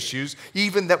sin issues,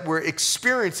 even that we're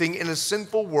experiencing in a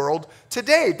sinful world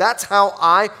today. That's how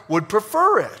I would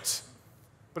prefer it.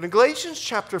 But in Galatians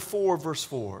chapter 4, verse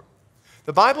 4,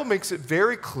 the Bible makes it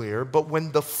very clear, but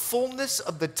when the fullness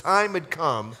of the time had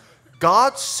come,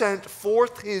 God sent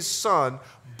forth his Son,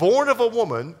 born of a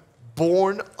woman,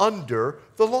 born under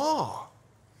the law.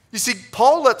 You see,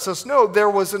 Paul lets us know there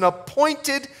was an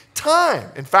appointed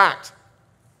time. In fact,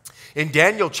 in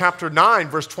Daniel chapter 9,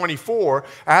 verse 24,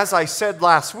 as I said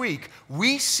last week,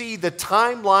 we see the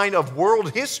timeline of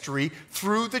world history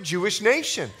through the Jewish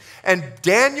nation. And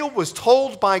Daniel was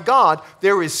told by God,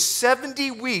 there is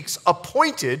 70 weeks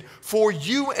appointed for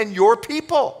you and your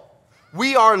people.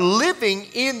 We are living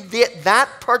in that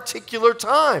particular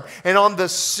time. And on the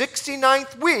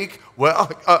 69th week,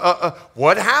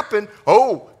 what happened?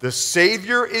 Oh, the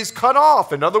Savior is cut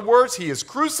off. In other words, he is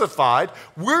crucified.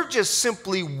 We're just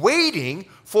simply waiting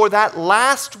for that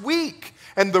last week.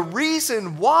 And the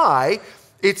reason why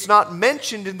it's not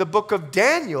mentioned in the book of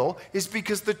Daniel is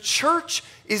because the church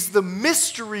is the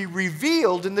mystery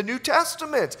revealed in the New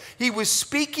Testament. He was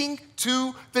speaking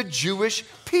to the Jewish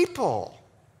people.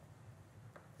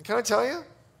 Can I tell you?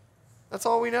 That's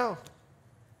all we know.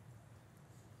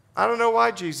 I don't know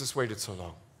why Jesus waited so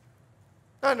long.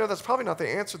 I know that's probably not the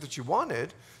answer that you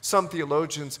wanted. Some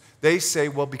theologians, they say,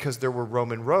 well, because there were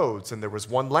Roman roads and there was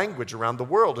one language around the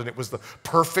world and it was the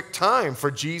perfect time for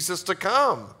Jesus to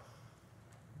come.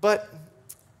 But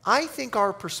I think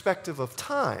our perspective of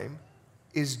time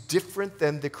is different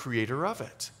than the creator of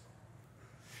it.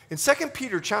 In 2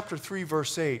 Peter chapter 3,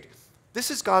 verse 8, this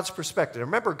is God's perspective.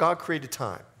 Remember, God created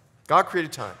time. God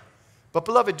created time. But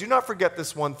beloved, do not forget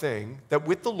this one thing, that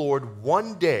with the Lord,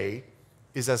 one day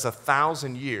is as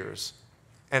 1,000 years,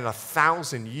 and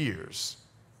 1,000 years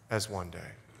as one day.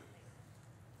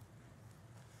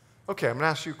 Okay, I'm going to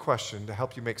ask you a question to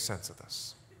help you make sense of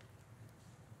this.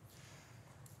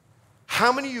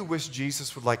 How many of you wish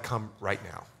Jesus would come right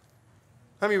now?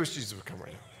 How many of you wish Jesus would come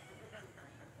right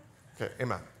now? Okay,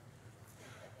 amen.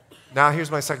 Now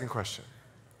here's my second question.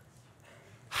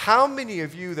 How many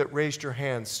of you that raised your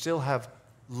hands still have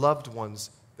loved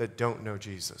ones that don't know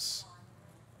Jesus.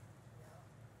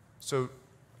 So,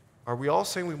 are we all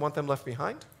saying we want them left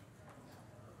behind?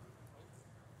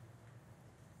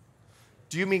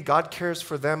 Do you mean God cares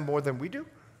for them more than we do?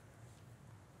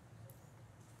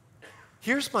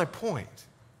 Here's my point.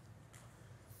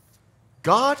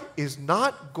 God is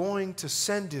not going to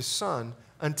send his son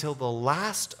until the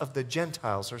last of the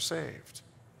Gentiles are saved.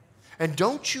 And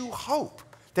don't you hope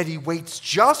that he waits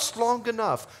just long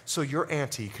enough so your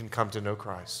auntie can come to know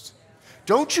Christ.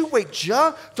 Don't you hope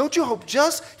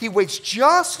he waits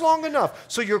just long enough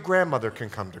so your grandmother can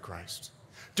come to Christ.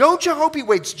 Don't you hope he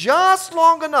waits just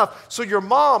long enough so your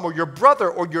mom or your brother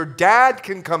or your dad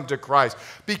can come to Christ?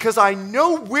 Because I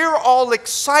know we're all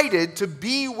excited to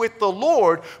be with the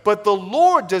Lord, but the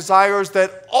Lord desires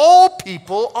that all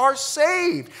people are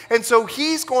saved. And so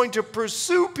he's going to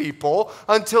pursue people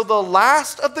until the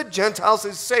last of the Gentiles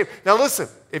is saved. Now listen,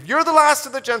 if you're the last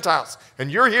of the Gentiles and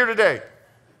you're here today,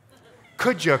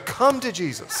 could you come to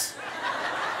Jesus?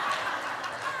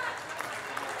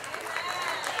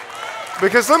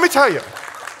 Because let me tell you,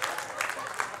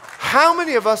 how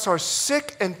many of us are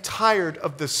sick and tired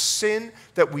of the sin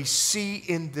that we see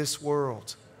in this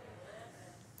world?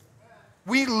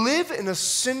 We live in a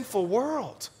sinful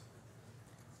world.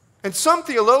 And some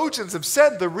theologians have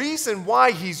said the reason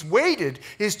why he's waited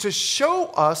is to show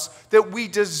us that we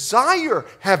desire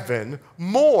heaven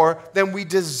more than we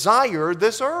desire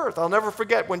this earth. I'll never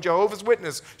forget when Jehovah's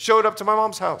Witness showed up to my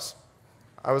mom's house.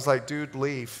 I was like, dude,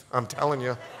 leave. I'm telling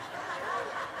you.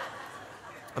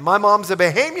 And my mom's a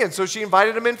Bahamian, so she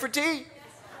invited him in for tea.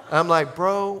 And I'm like,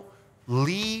 bro,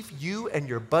 leave, you and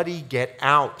your buddy get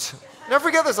out. Never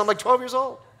forget this, I'm like 12 years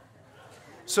old.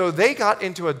 So they got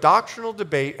into a doctrinal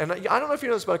debate, and I don't know if you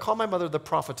know this, but I call my mother the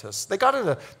prophetess. They got in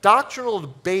a doctrinal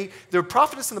debate. The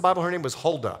prophetess in the Bible, her name was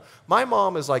Huldah. My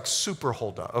mom is like super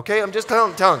Huldah, okay? I'm just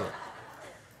telling you.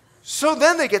 So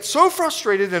then they get so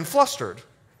frustrated and flustered,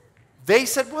 they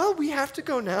said, well, we have to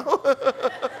go now.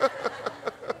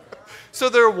 So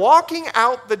they're walking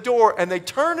out the door, and they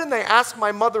turn and they ask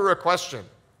my mother a question.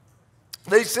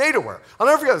 They say to her, I'll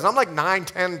never forget this. I'm like 9,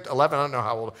 10, 11, I don't know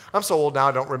how old. I'm so old now,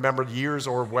 I don't remember years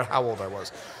or how old I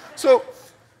was. So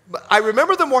I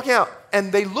remember them walking out,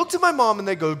 and they looked at my mom, and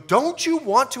they go, don't you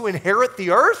want to inherit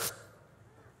the earth?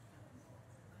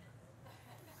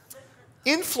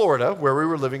 In Florida, where we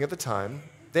were living at the time,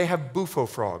 they have bufo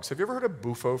frogs. Have you ever heard of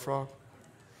bufo frog?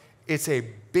 It's a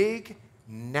big,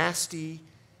 nasty,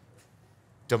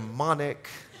 demonic,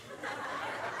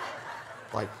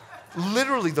 like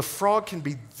literally the frog can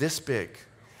be this big,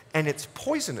 and it's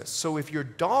poisonous. So if your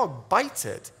dog bites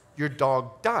it, your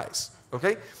dog dies,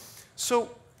 okay? So,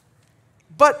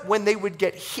 but when they would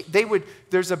get hit,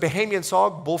 there's a Bahamian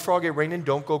song, bullfrog ain't raining,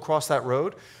 don't go across that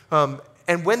road.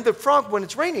 And when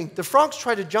it's raining, the frogs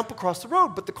try to jump across the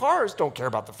road, but the cars don't care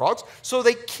about the frogs, so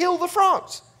they kill the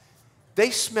frogs. They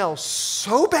smell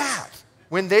so bad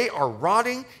when they are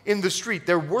rotting in the street.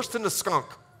 They're worse than a skunk.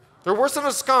 They're worse than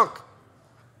a skunk.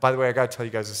 By the way, I got to tell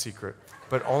you guys a secret,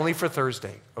 but only for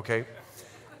Thursday, okay?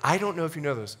 I don't know if you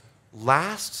know this.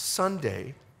 Last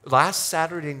Saturday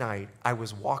night, I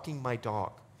was walking my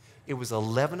dog. It was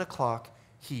 11 o'clock.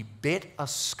 He bit a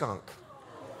skunk.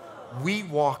 We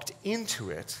walked into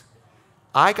it.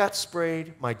 I got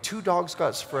sprayed. My 2 dogs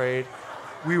got sprayed.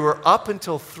 We were up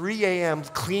until 3 a.m.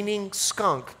 cleaning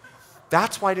skunk.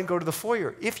 That's why I didn't go to the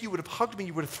foyer. If you would have hugged me,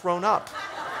 you would have thrown up.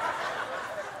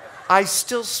 I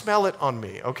still smell it on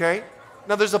me, okay?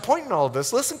 Now, there's a point in all of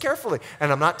this. Listen carefully.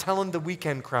 And I'm not telling the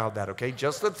weekend crowd that, okay?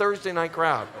 Just the Thursday night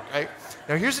crowd, okay?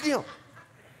 Now, here's the deal.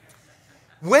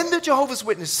 When the Jehovah's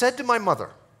Witness said to my mother,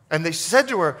 and they said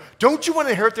to her, don't you want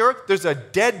to inherit the earth? There's a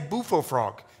dead bufo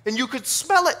frog, and you could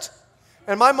smell it.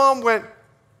 And my mom went,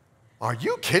 are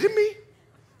you kidding me?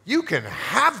 You can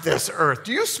have this earth.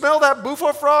 Do you smell that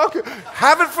bufo frog?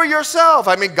 Have it for yourself.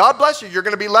 I mean, God bless you. You're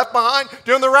going to be left behind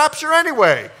during the rapture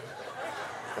anyway.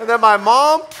 And then my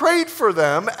mom prayed for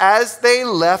them as they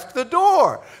left the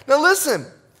door. Now listen,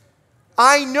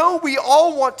 I know we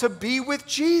all want to be with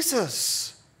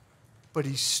Jesus, but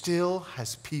he still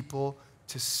has people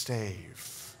to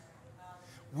save.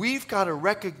 We've got to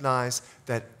recognize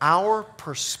that our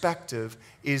perspective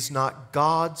is not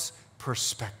God's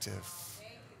perspective.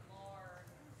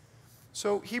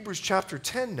 So Hebrews chapter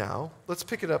 10 now, let's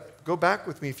pick it up. Go back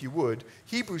with me if you would.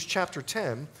 Hebrews chapter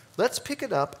 10, let's pick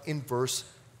it up in verse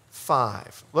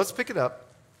 5. Let's pick it up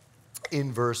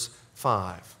in verse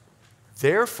 5.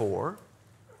 Therefore,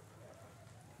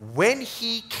 when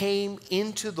he came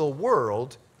into the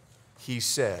world, he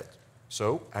said.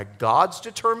 So, at God's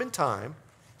determined time,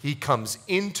 he comes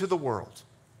into the world.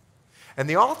 And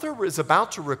the author is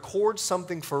about to record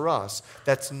something for us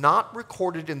that's not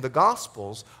recorded in the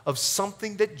Gospels of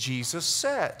something that Jesus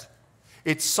said.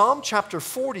 It's Psalm chapter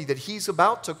 40 that he's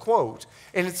about to quote,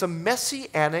 and it's a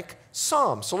messianic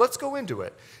psalm. So let's go into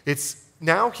it. It's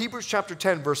now Hebrews chapter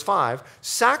 10, verse 5,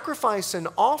 sacrifice and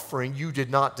offering you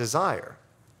did not desire,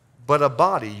 but a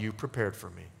body you prepared for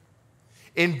me.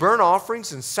 In burnt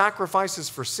offerings and sacrifices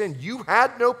for sin you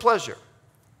had no pleasure.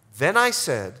 Then I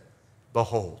said,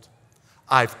 behold,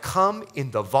 I've come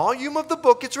in the volume of the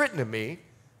book it's written of me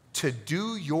to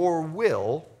do your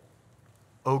will,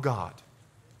 O God.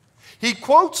 He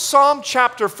quotes Psalm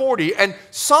chapter 40, and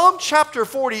Psalm chapter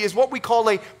 40 is what we call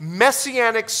a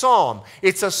messianic psalm.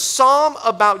 It's a psalm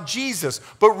about Jesus,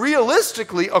 but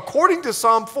realistically, according to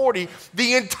Psalm 40,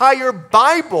 the entire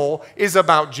Bible is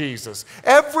about Jesus.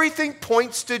 Everything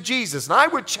points to Jesus, and I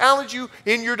would challenge you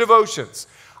in your devotions.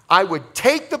 I would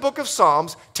take the book of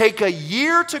Psalms, take a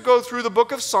year to go through the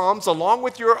book of Psalms along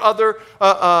with your other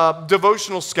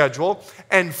devotional schedule,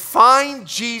 and find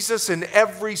Jesus in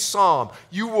every psalm.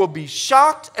 You will be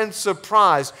shocked and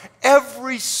surprised.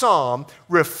 Every psalm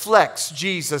reflects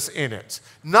Jesus in it,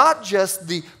 not just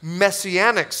the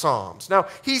messianic psalms. Now,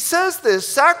 he says this,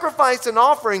 sacrifice and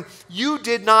offering you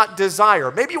did not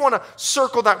desire. Maybe you want to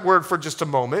circle that word for just a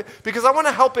moment, because I want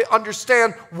to help it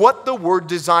understand what the word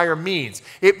desire means.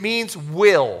 It means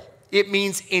will. It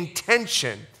means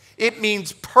intention. It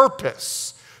means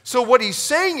purpose. So what he's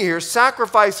saying here,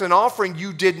 sacrifice and offering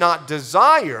you did not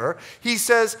desire, he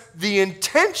says the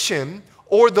intention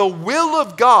or the will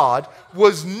of God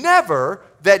was never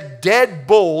that dead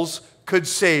bulls could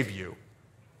save you.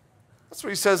 That's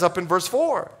what he says up in verse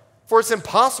 4. For it's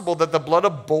impossible that the blood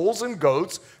of bulls and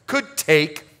goats could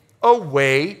take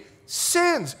away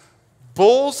sins.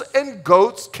 Bulls and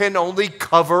goats can only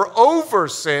cover over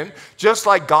sin, just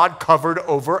like God covered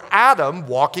over Adam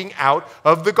walking out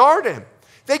of the garden.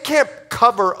 They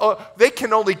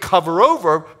can only cover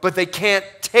over, but they can't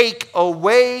take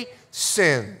away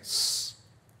sins.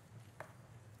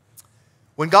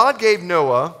 When God gave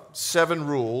Noah 7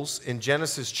 rules in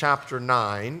Genesis chapter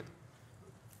 9,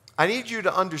 I need you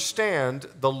to understand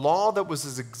the law that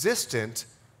was existent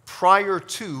prior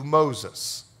to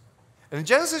Moses. And in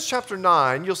Genesis chapter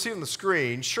 9, you'll see on the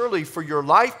screen, surely for your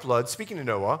lifeblood, speaking to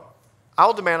Noah,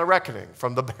 I'll demand a reckoning.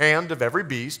 From the hand of every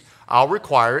beast, I'll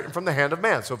require it, and from the hand of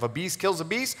man. So if a beast kills a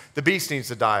beast, the beast needs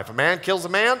to die. If a man kills a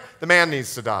man, the man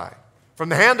needs to die. From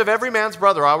the hand of every man's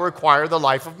brother, I'll require the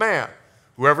life of man.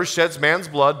 Whoever sheds man's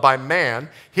blood by man,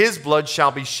 his blood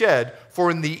shall be shed,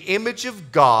 for in the image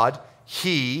of God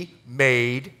he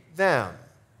made them.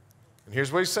 And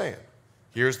here's what he's saying.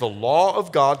 Here's the law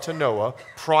of God to Noah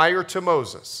prior to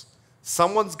Moses.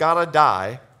 Someone's got to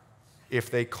die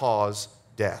if they cause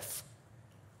death.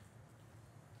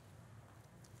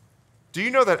 Do you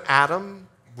know that Adam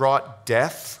brought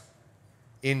death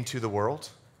into the world?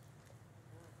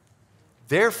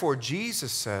 Therefore,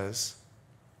 Jesus says,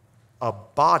 a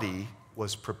body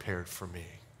was prepared for me.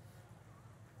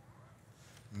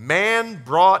 Man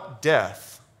brought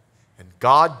death, and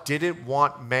God didn't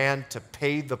want man to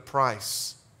pay the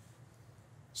price.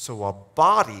 So a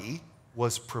body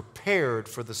was prepared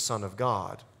for the Son of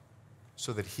God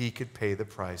so that he could pay the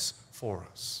price for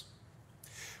us.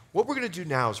 What we're going to do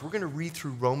now is we're going to read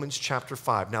through Romans chapter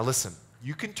 5. Now listen,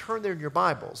 you can turn there in your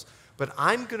Bibles, but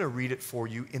I'm going to read it for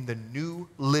you in the New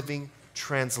Living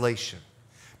Translation.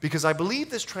 Because I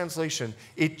believe this translation,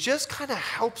 it just kind of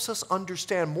helps us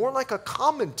understand, more like a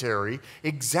commentary,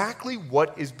 exactly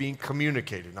what is being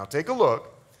communicated. Now take a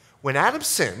look. When Adam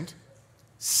sinned,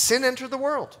 sin entered the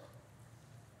world.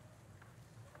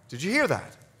 Did you hear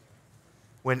that?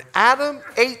 When Adam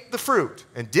ate the fruit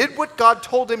and did what God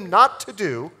told him not to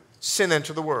do, sin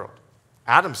entered the world.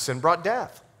 Adam's sin brought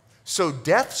death. So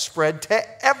death spread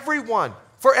to everyone,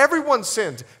 for everyone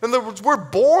sinned. In other words, we're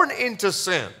born into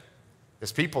sin.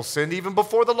 His people sinned even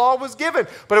before the law was given,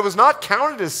 but it was not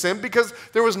counted as sin because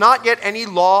there was not yet any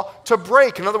law to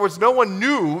break. In other words, no one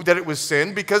knew that it was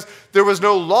sin because there was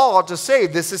no law to say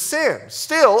this is sin.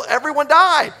 Still, everyone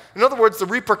died. In other words, the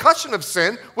repercussion of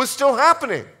sin was still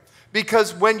happening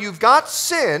because when you've got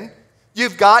sin,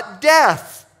 you've got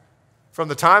death. From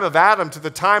the time of Adam to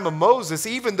the time of Moses,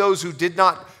 even those who did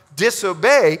not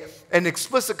disobey an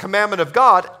explicit commandment of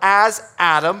God as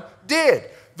Adam did.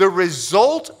 The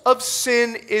result of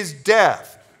sin is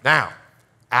death. Now,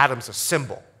 Adam's a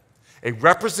symbol, a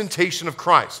representation of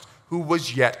Christ who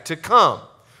was yet to come.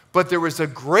 But there is a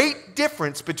great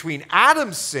difference between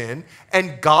Adam's sin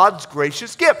and God's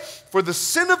gracious gift. For the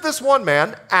sin of this one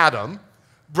man, Adam,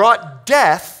 brought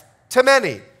death to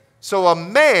many. So a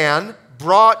man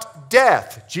brought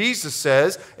death. Jesus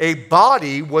says, a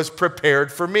body was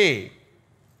prepared for me.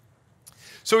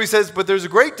 So he says, but there's a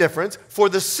great difference. For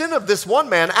the sin of this one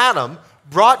man, Adam,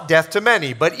 brought death to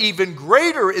many. But even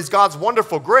greater is God's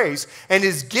wonderful grace and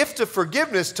his gift of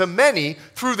forgiveness to many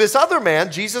through this other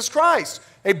man, Jesus Christ.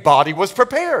 A body was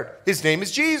prepared. His name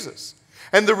is Jesus.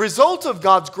 And the result of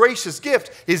God's gracious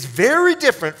gift is very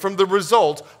different from the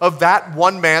result of that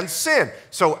one man's sin.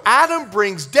 So Adam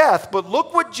brings death, but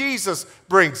look what Jesus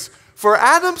brings. For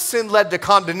Adam's sin led to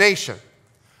condemnation.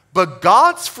 But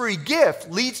God's free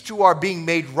gift leads to our being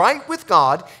made right with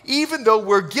God, even though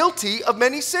we're guilty of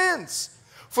many sins.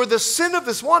 For the sin of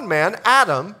this one man,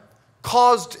 Adam,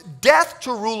 caused death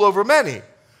to rule over many.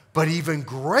 But even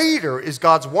greater is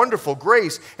God's wonderful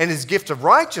grace and his gift of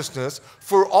righteousness,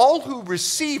 for all who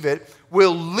receive it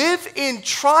will live in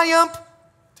triumph.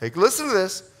 Listen to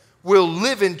this. Will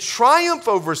live in triumph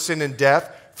over sin and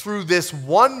death through this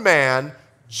one man,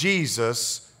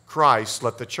 Jesus Christ.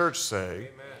 Let the church say.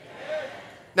 Amen.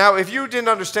 Now, if you didn't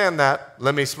understand that,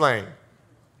 let me explain.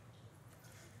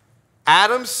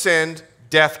 Adam sinned,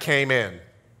 death came in.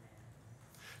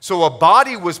 So a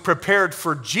body was prepared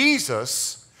for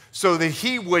Jesus so that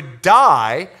he would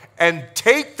die and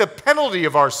take the penalty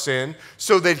of our sin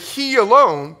so that he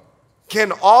alone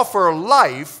can offer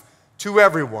life to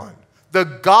everyone. The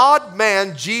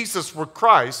God-man, Jesus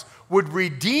Christ, would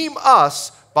redeem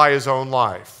us by his own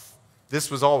life.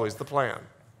 This was always the plan.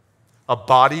 A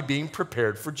body being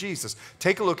prepared for Jesus.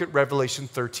 Take a look at Revelation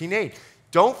 13:8.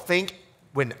 Don't think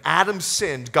when Adam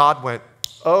sinned, God went,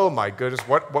 oh my goodness,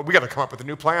 what we got to come up with a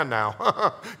new plan now.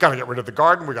 Got to get rid of the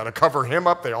garden. We got to cover him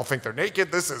up. They all think they're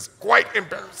naked. This is quite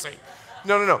embarrassing.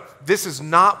 No. This is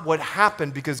not what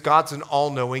happened because God's an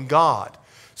all-knowing God.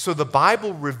 So the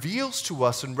Bible reveals to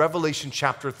us in Revelation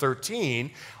chapter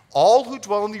 13, all who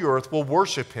dwell on the earth will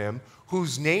worship him,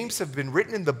 whose names have been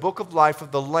written in the book of life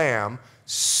of the Lamb,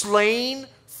 slain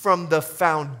from the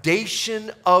foundation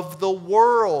of the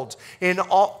world. In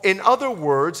other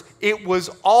words, it was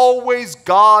always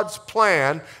God's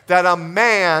plan that a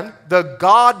man, the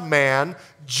God-man,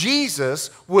 Jesus,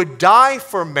 would die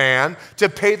for man to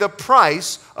pay the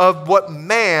price of what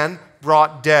man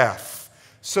brought death.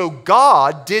 So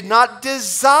God did not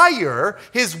desire,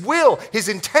 his will, his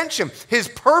intention, his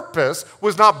purpose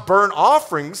was not burnt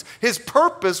offerings. His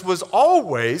purpose was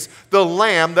always the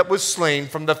lamb that was slain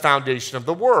from the foundation of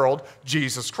the world,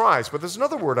 Jesus Christ. But there's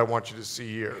another word I want you to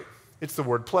see here. It's the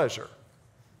word pleasure.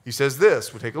 He says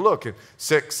this, we'll take a look in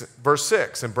verse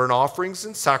 6, and burnt offerings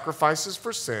and sacrifices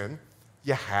for sin,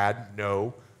 you had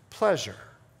no pleasure.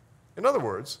 In other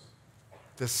words,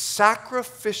 the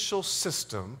sacrificial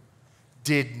system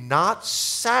did not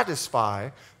satisfy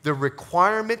the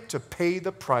requirement to pay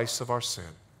the price of our sin.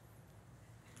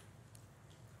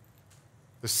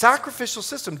 The sacrificial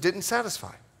system didn't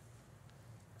satisfy.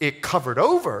 It covered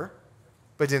over,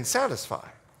 but didn't satisfy.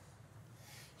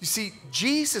 You see,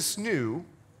 Jesus knew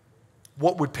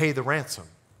what would pay the ransom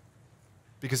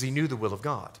because he knew the will of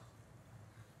God.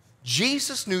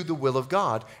 Jesus knew the will of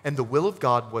God, and the will of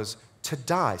God was to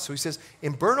die. So he says,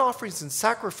 in burnt offerings and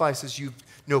sacrifices you've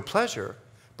no pleasure.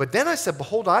 But then I said,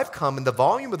 behold, I've come, in the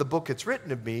volume of the book it's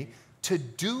written of me, to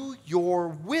do your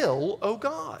will, O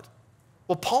God.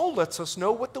 Well, Paul lets us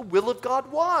know what the will of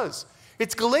God was.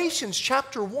 It's Galatians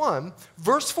chapter 1,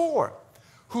 verse 4.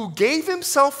 Who gave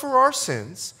himself for our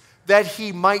sins, that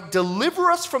he might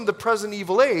deliver us from the present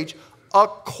evil age,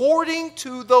 according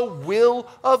to the will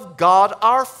of God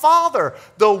our Father.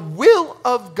 The will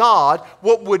of God,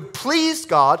 what would please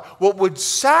God, what would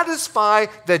satisfy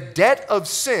the debt of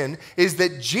sin, is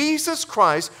that Jesus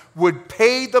Christ would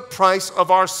pay the price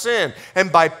of our sin.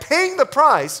 And by paying the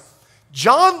price,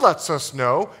 John lets us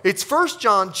know, it's 1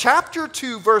 John chapter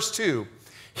 2, verse 2.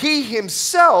 He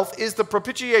himself is the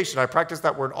propitiation. I practice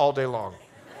that word all day long.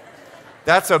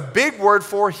 That's a big word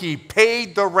for he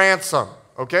paid the ransom.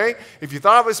 Okay? If you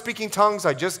thought I was speaking tongues,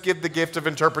 I just give the gift of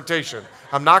interpretation.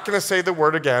 I'm not going to say the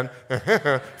word again.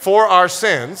 For our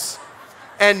sins,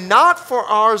 and not for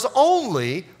ours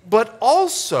only, but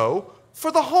also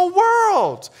for the whole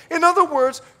world. In other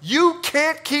words, you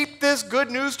can't keep this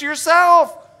good news to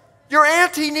yourself. Your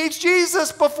auntie needs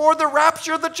Jesus before the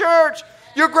rapture of the church.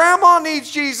 Your grandma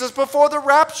needs Jesus before the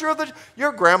rapture of the...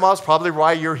 Your grandma's probably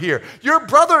why you're here. Your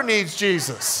brother needs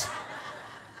Jesus.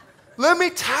 Let me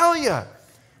tell you,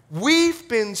 we've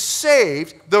been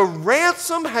saved. The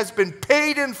ransom has been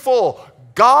paid in full.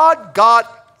 God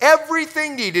got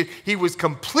everything needed. He was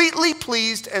completely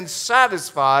pleased and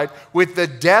satisfied with the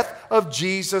death of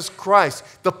Jesus Christ.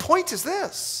 The point is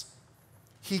this.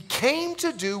 He came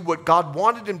to do what God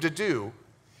wanted him to do.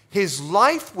 His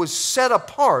life was set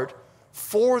apart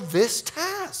for this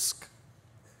task.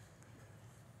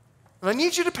 And I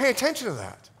need you to pay attention to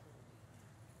that.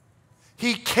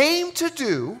 He came to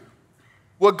do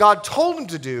what God told him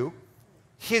to do.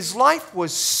 His life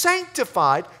was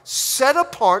sanctified, set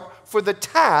apart for the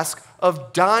task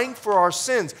of dying for our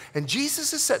sins. And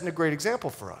Jesus is setting a great example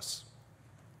for us.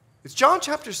 It's John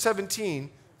chapter 17,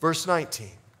 verse 19.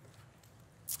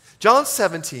 John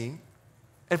 17,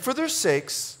 and for their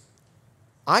sakes,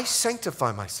 I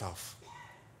sanctify myself.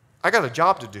 I got a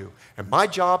job to do, and my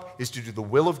job is to do the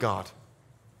will of God.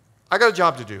 I got a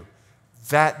job to do,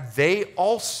 that they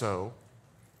also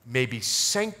may be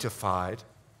sanctified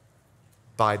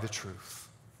by the truth.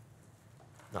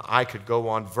 Now, I could go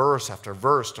on verse after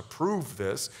verse to prove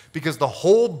this, because the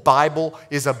whole Bible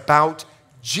is about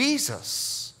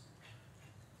Jesus.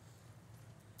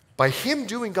 By him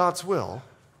doing God's will,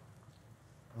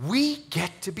 we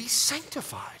get to be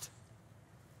sanctified.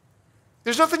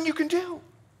 There's nothing you can do.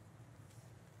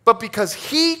 But because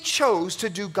he chose to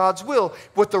do God's will,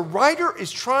 what the writer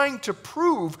is trying to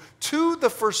prove to the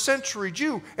first century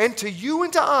Jew and to you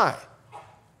and to I,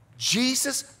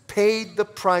 Jesus paid the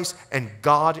price and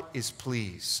God is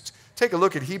pleased. Take a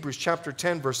look at Hebrews chapter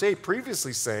 10, verse 8,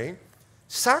 previously saying,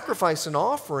 sacrifice and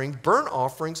offering, burnt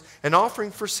offerings, and offering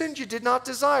for sins you did not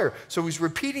desire. So he's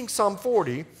repeating Psalm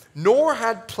 40, nor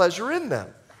had pleasure in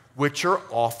them, which are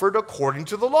offered according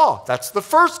to the law. That's the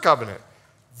first covenant.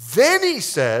 Then he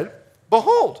said,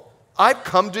 behold, I've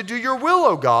come to do your will,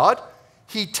 O God.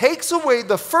 He takes away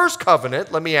the first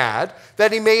covenant, let me add,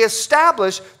 that he may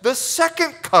establish the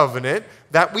second covenant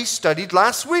that we studied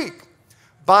last week.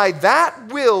 By that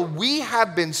will we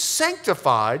have been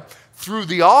sanctified through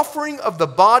the offering of the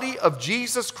body of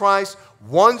Jesus Christ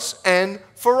once and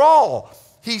for all.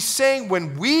 He's saying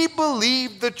when we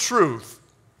believe the truth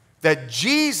that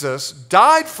Jesus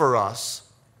died for us,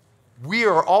 we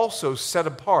are also set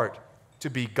apart to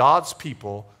be God's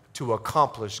people to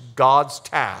accomplish God's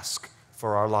task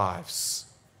for our lives.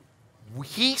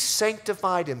 He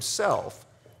sanctified himself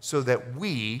so that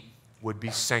we would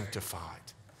be sanctified.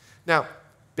 Now,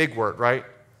 big word, right?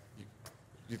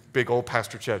 Big old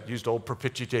Pastor Chet used old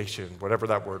propitiation, whatever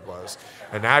that word was.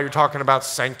 And now you're talking about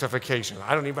sanctification.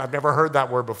 I've never heard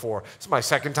that word before. It's my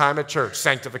second time at church.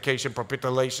 Sanctification,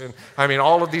 propitiation. I mean,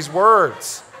 all of these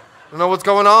words. I don't know what's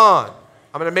going on.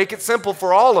 I'm going to make it simple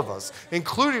for all of us,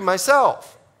 including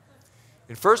myself.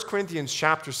 In 1 Corinthians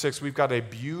chapter 6, we've got a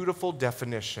beautiful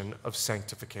definition of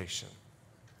sanctification.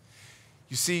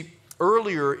 You see,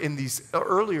 earlier in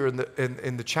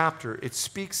the chapter, it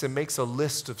speaks and makes a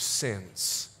list of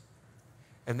sins.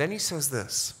 And then he says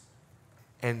this,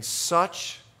 and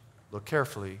such, look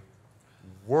carefully,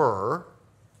 were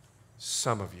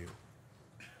some of you.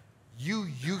 You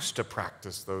used to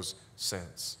practice those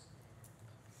sins.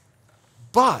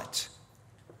 But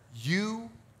you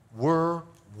were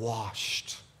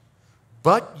washed.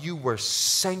 But you were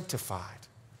sanctified.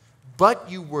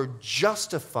 But you were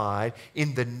justified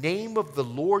in the name of the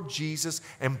Lord Jesus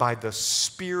and by the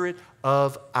Spirit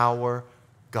of our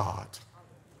God.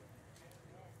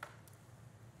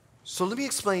 So let me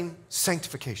explain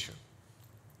sanctification.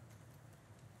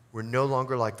 We're no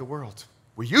longer like the world.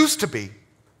 We used to be.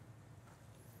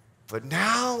 But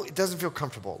now it doesn't feel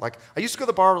comfortable. Like, I used to go to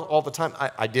the bar all the time.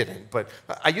 I didn't, but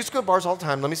I used to go to bars all the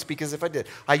time. Let me speak as if I did.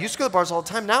 I used to go to the bars all the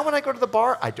time. Now when I go to the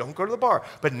bar, I don't go to the bar.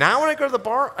 But now when I go to the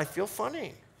bar, I feel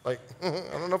funny. Like, I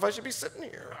don't know if I should be sitting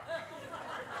here.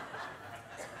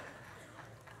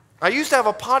 I used to have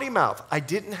a potty mouth. I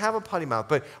didn't have a potty mouth,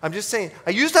 but I'm just saying, I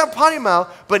used to have a potty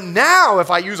mouth, but now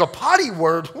if I use a potty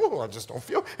word, I just don't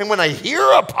feel. And when I hear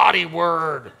a potty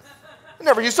word, it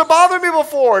never used to bother me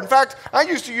before. In fact, I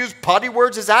used to use potty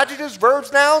words as adjectives,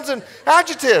 verbs, nouns, and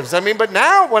adjectives. But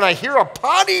now when I hear a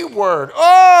potty word,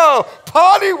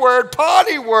 potty word,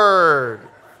 potty word.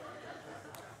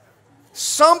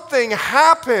 Something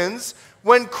happens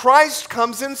when Christ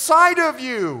comes inside of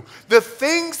you. The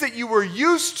things that you were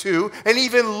used to and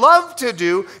even loved to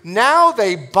do, now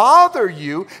they bother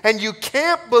you, and you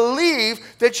can't believe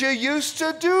that you used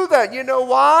to do that. You know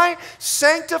why?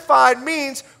 Sanctified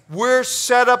means we're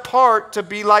set apart to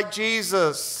be like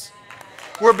Jesus.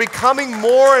 We're becoming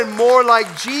more and more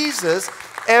like Jesus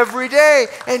every day.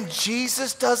 And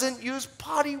Jesus doesn't use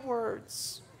potty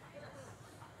words.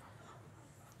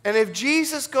 And if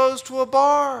Jesus goes to a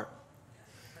bar,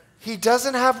 he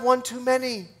doesn't have one too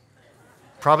many.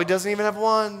 Probably doesn't even have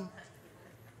one.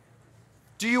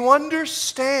 Do you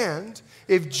understand?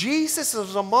 If Jesus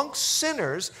is amongst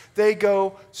sinners, they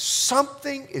go,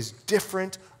 something is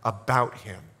different about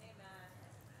him.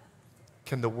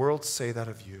 Can the world say that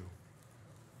of you?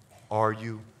 Are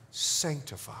you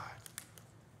sanctified?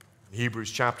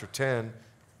 Hebrews chapter 10,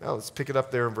 now let's pick it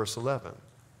up there in verse 11.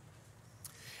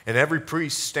 And every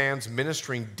priest stands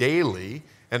ministering daily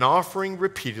and offering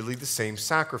repeatedly the same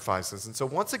sacrifices. And so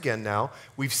once again now,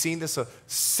 we've seen this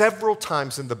several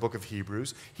times in the book of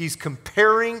Hebrews. He's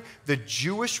comparing the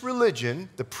Jewish religion,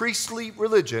 the priestly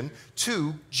religion,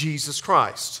 to Jesus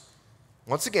Christ.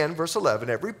 Once again, verse 11,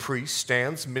 every priest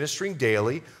stands ministering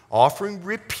daily, offering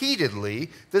repeatedly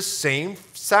the same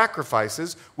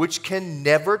sacrifices, which can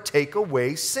never take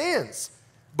away sins.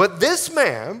 But this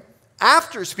man,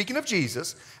 after, speaking of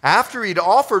Jesus, after he'd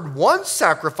offered one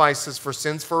sacrifices for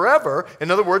sins forever,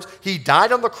 in other words, he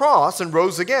died on the cross and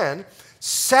rose again,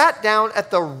 sat down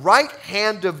at the right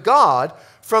hand of God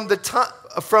from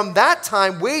that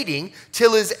time waiting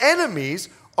till his enemies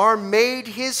are made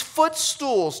his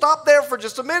footstool. Stop there for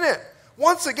just a minute.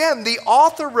 Once again, the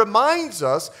author reminds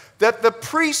us that the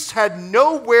priests had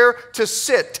nowhere to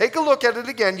sit. Take a look at it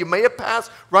again. You may have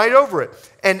passed right over it.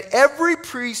 And every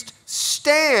priest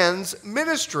stands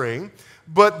ministering,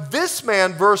 but this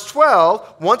man, verse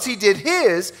 12, once he did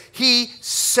his, he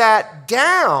sat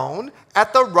down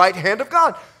at the right hand of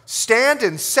God. Stand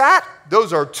and sat,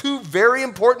 those are two very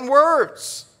important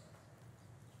words.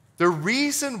 The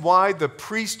reason why the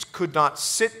priest could not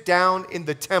sit down in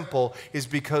the temple is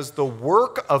because the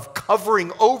work of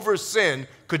covering over sin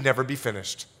could never be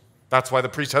finished. That's why the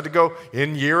priest had to go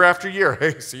in year after year.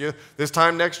 Hey, see you this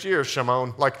time next year,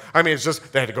 Shimon. It's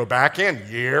just, they had to go back in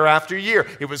year after year.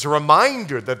 It was a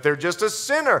reminder that they're just a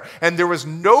sinner. And there was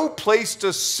no place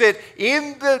to sit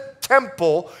in the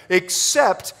temple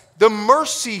except the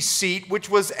mercy seat, which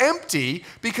was empty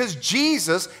because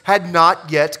Jesus had not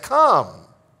yet come.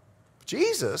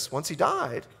 Jesus, once he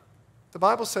died, the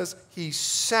Bible says he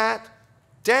sat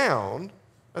down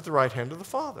at the right hand of the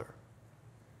Father.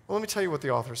 Well, let me tell you what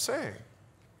the author's saying.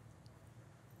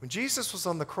 When Jesus was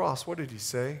on the cross, what did he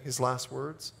say? His last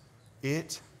words?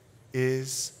 It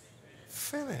is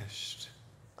finished.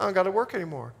 I don't got to work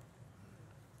anymore.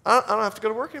 I don't have to go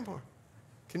to work anymore.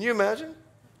 Can you imagine?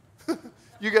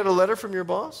 You get a letter from your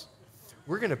boss?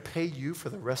 We're going to pay you for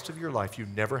the rest of your life. You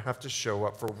never have to show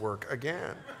up for work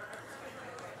again.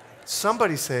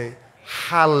 Somebody say,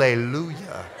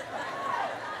 hallelujah.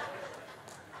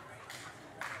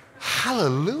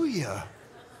 Hallelujah.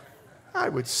 I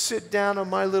would sit down on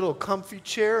my little comfy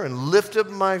chair and lift up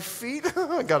my feet.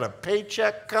 I got a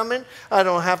paycheck coming. I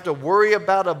don't have to worry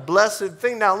about a blessed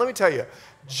thing. Now, let me tell you,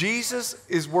 Jesus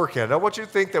is working. I don't want you to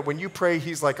think that when you pray,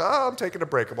 he's like, oh, I'm taking a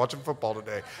break. I'm watching football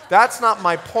today. That's not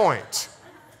my point.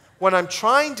 What I'm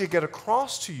trying to get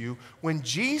across to you, when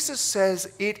Jesus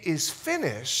says it is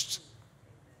finished,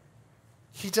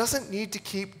 he doesn't need to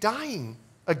keep dying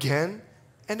again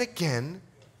and again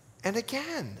and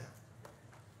again.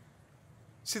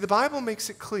 See, the Bible makes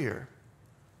it clear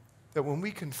that when we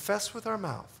confess with our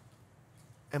mouth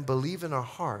and believe in our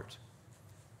heart,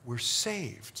 we're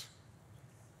saved.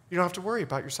 You don't have to worry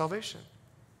about your salvation.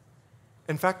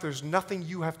 In fact, there's nothing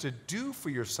you have to do for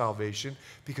your salvation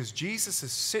because Jesus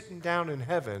is sitting down in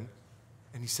heaven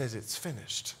and he says, it's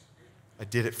finished. I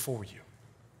did it for you.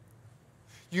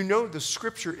 You know the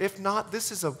scripture. If not,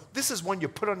 this is one you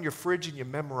put on your fridge and you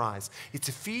memorize. It's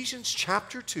Ephesians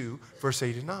chapter 2, verse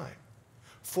 8 and 9.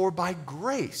 For by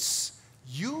grace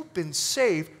you've been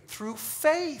saved through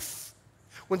faith.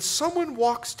 When someone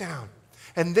walks down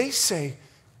and they say,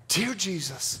 Dear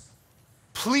Jesus,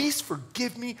 please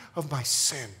forgive me of my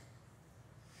sin.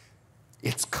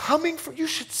 It's coming from, you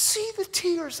should see the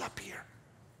tears up here.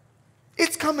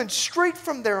 It's coming straight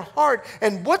from their heart,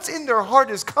 and what's in their heart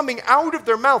is coming out of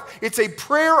their mouth. It's a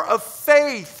prayer of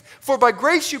faith. For by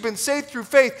grace you've been saved through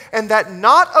faith, and that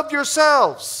not of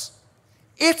yourselves.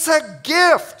 It's a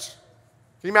gift.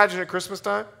 Can you imagine at Christmas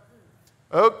time?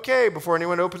 Okay, before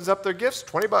anyone opens up their gifts,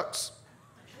 $20.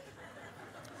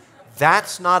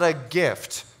 That's not a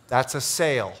gift. That's a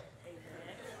sale.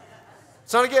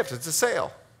 It's not a gift, it's a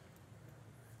sale.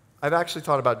 I've actually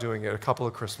thought about doing it a couple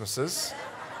of Christmases.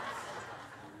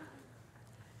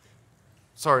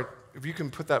 Sorry, if you can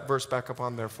put that verse back up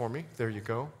on there for me. There you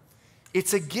go.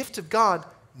 It's a gift of God,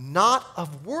 not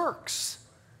of works.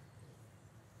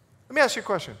 Let me ask you a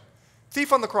question.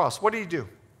 Thief on the cross, what did he do?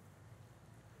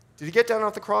 Did he get down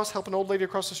off the cross, help an old lady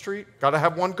across the street? Got to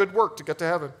have one good work to get to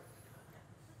heaven.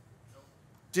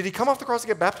 Did he come off the cross to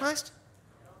get baptized?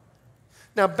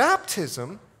 Now,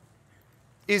 baptism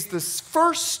is the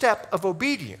first step of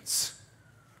obedience,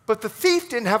 but the thief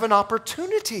didn't have an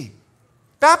opportunity.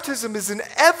 Baptism is an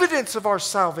evidence of our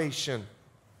salvation.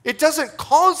 It doesn't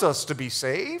cause us to be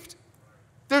saved.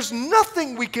 There's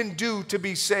nothing we can do to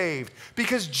be saved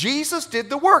because Jesus did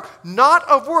the work, not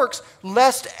of works,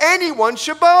 lest anyone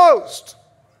should boast.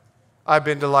 I've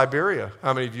been to Liberia.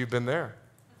 How many of you have been there?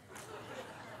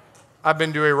 I've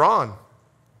been to Iran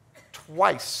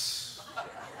twice.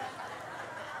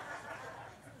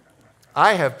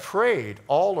 I have prayed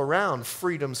all around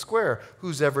Freedom Square.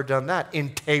 Who's ever done that?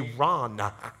 In Tehran.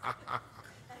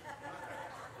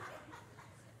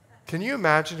 Can you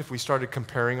imagine if we started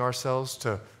comparing ourselves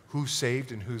to who's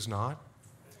saved and who's not?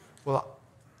 Well,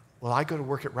 I go to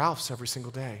work at Ralph's every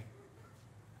single day.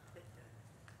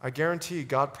 I guarantee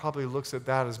God probably looks at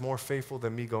that as more faithful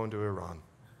than me going to Iran.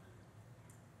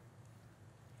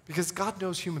 Because God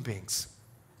knows human beings.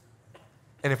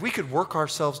 And if we could work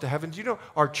ourselves to heaven, do you know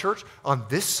our church on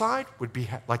this side would be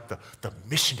like the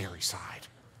missionary side.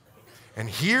 And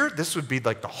here, this would be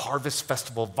like the Harvest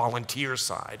Festival volunteer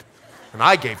side. And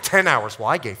I gave 10 hours. Well,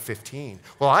 I gave 15.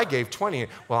 Well, I gave 20.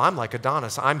 Well, I'm like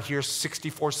Adonis. I'm here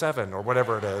 64/7 or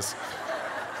whatever it is.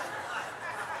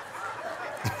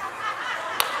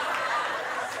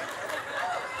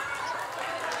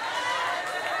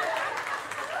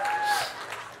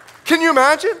 Can you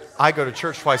imagine? I go to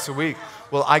church twice a week.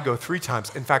 Well, I go 3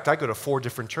 times. In fact, I go to 4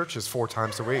 different churches 4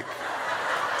 times a week.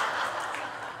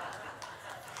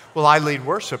 Well, I lead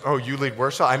worship. Oh, you lead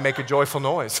worship? I make a joyful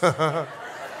noise.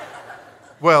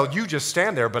 Well, you just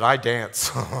stand there, but I dance.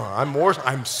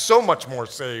 I'm so much more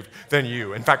saved than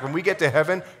you. In fact, when we get to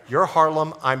heaven, you're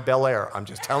Harlem, I'm Bel Air. I'm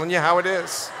just telling you how it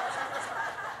is.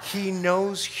 He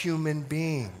knows human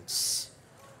beings.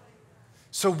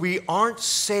 So we aren't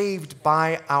saved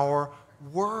by our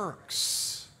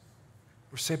works.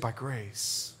 We're saved by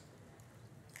grace.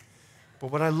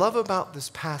 But what I love about this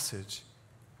passage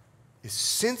is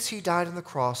since he died on the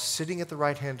cross, sitting at the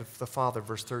right hand of the Father,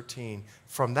 verse 13,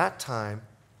 from that time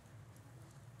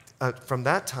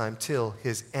till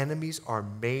his enemies are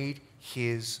made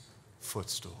his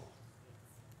footstool.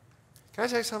 Can I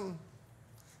tell you something?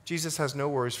 Jesus has no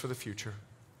worries for the future.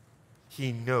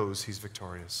 He knows he's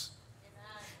victorious.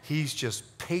 He's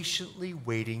just patiently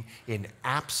waiting in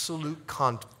absolute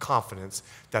confidence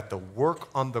that the work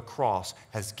on the cross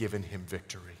has given him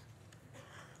victory.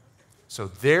 So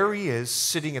there he is,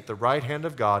 sitting at the right hand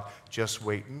of God, just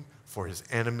waiting for his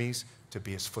enemies to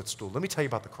be his footstool. Let me tell you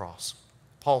about the cross.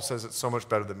 Paul says it so much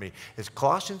better than me. It's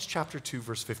Colossians chapter 2,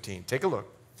 verse 15. Take a look.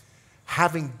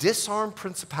 Having disarmed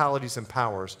principalities and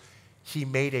powers, he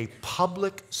made a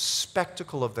public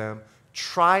spectacle of them,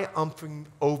 triumphing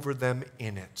over them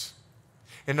in it.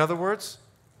 In other words,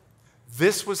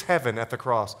 this was heaven at the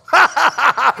cross.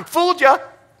 Fooled ya.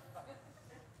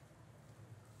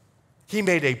 He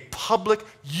made a public,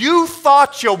 you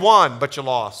thought you won, but you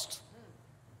lost.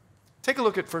 Take a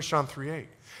look at 1 John 3:8.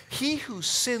 He who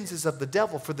sins is of the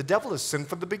devil, for the devil has sinned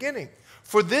from the beginning.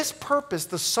 For this purpose,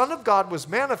 the Son of God was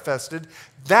manifested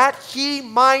that he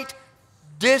might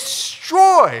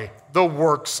destroy the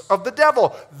works of the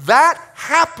devil. That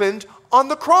happened on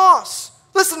the cross.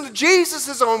 Listen to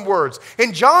Jesus' own words.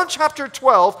 In John chapter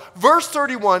 12, verse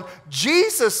 31,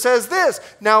 Jesus says this,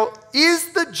 now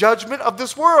is the judgment of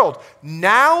this world.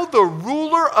 Now the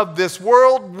ruler of this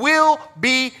world will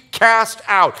be cast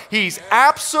out. He's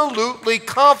absolutely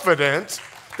confident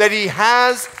that he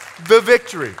has the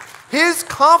victory. His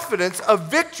confidence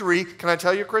of victory, can I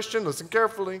tell you, Christian, listen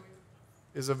carefully,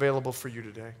 is available for you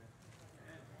today.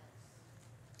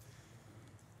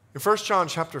 In 1 John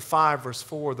chapter 5, verse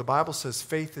 4, the Bible says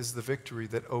faith is the victory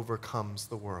that overcomes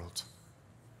the world.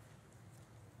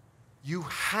 You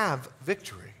have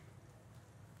victory.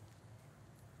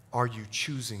 Are you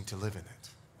choosing to live in it?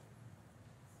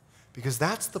 Because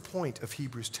that's the point of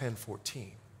Hebrews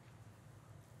 10:14.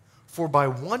 For by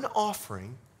one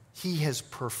offering he has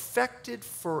perfected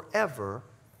forever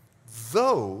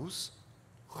those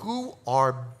who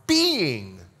are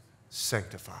being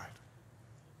sanctified.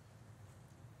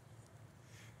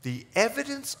 The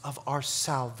evidence of our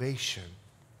salvation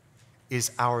is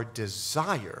our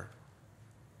desire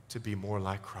to be more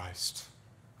like Christ.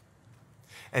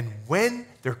 And when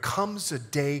there comes a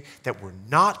day that we're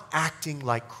not acting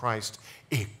like Christ,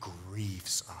 it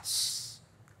grieves us.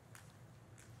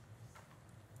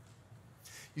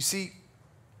 You see,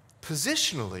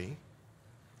 positionally,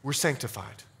 we're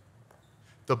sanctified.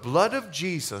 The blood of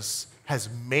Jesus has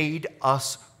made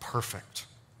us perfect.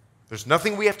 There's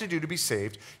nothing we have to do to be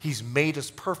saved. He's made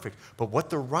us perfect. But what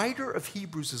the writer of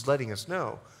Hebrews is letting us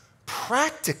know,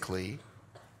 practically,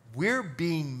 we're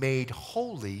being made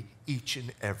holy each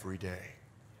and every day.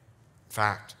 In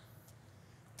fact,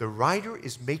 the writer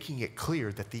is making it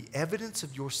clear that the evidence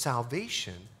of your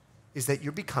salvation is that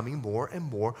you're becoming more and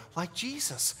more like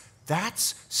Jesus.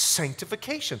 That's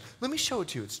sanctification. Let me show it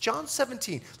to you. It's John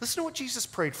 17. Listen to what Jesus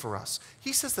prayed for us.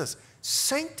 He says this,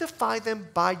 sanctify them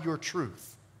by your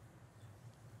truth.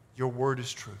 Your word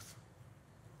is truth.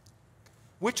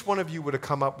 Which one of you would have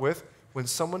come up with, when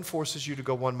someone forces you to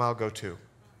go 1 mile, go 2?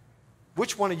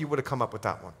 Which one of you would have come up with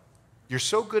that one? You're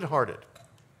so good-hearted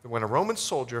that when a Roman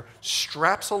soldier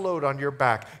straps a load on your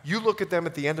back, you look at them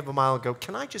at the end of a mile and go,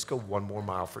 can I just go 1 more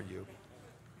mile for you?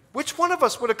 Which one of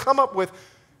us would have come up with,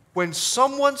 when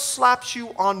someone slaps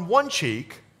you on one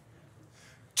cheek,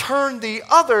 turn the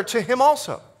other to him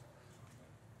also?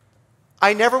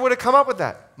 I never would have come up with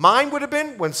that. Mine would have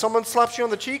been, when someone slaps you on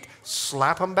the cheek,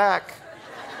 slap them back.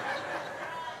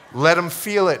 Let them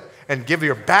feel it and give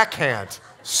your backhand.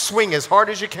 Swing as hard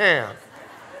as you can.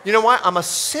 You know why? I'm a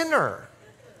sinner.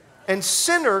 And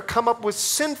sinner come up with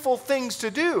sinful things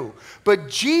to do. But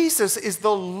Jesus is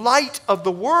the light of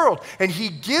the world. And he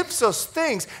gives us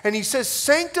things. And he says,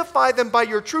 sanctify them by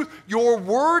your truth. Your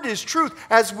word is truth.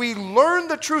 As we learn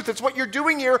the truth, it's what you're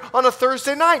doing here on a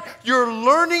Thursday night. You're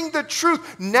learning the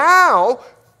truth. Now,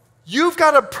 you've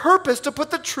got a purpose to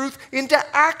put the truth into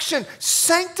action.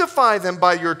 Sanctify them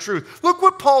by your truth. Look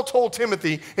what Paul told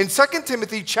Timothy in 2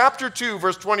 Timothy chapter 2,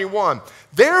 verse 21.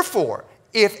 Therefore,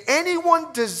 if anyone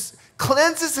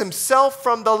cleanses himself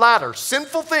from the latter,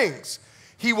 sinful things,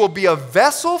 he will be a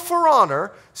vessel for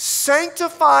honor,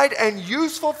 sanctified and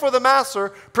useful for the master,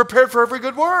 prepared for every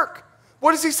good work.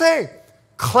 What does he say?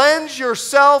 Cleanse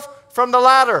yourself from the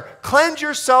latter. Cleanse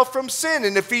yourself from sin.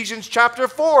 In Ephesians chapter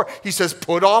 4, he says,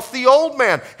 put off the old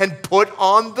man and put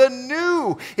on the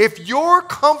new. If you're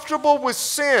comfortable with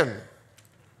sin,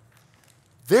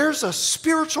 there's a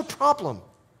spiritual problem.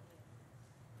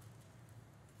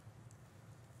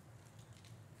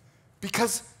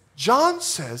 Because John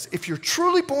says, if you're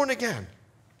truly born again,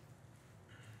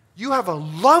 you have a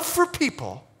love for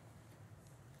people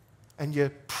and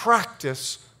you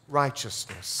practice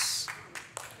righteousness.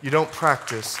 You don't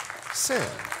practice sin.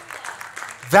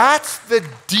 That's the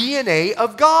DNA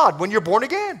of God when you're born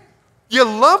again. You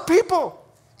love people,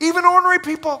 even ornery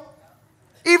people,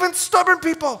 even stubborn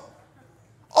people,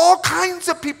 all kinds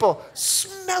of people,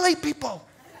 smelly people.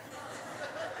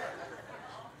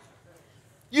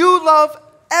 You love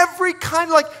every kind,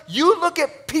 like you look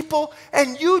at people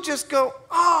and you just go,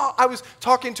 oh. I was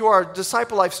talking to our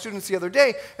Disciple Life students the other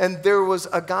day, and there was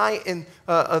a guy in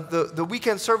the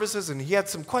weekend services, and he had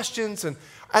some questions, and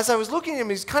as I was looking at him,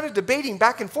 he's kind of debating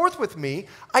back and forth with me.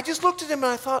 I just looked at him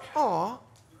and I thought, oh,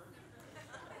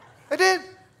 I did.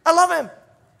 I love him.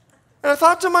 And I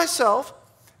thought to myself,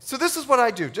 so this is what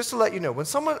I do, just to let you know. When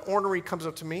someone ornery comes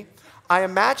up to me, I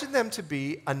imagine them to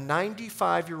be a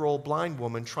 95-year-old blind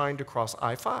woman trying to cross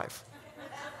I-5.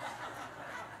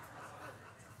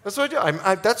 That's what I do.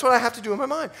 That's what I have to do in my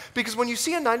mind. Because when you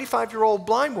see a 95-year-old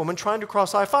blind woman trying to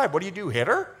cross I-5, what do? Hit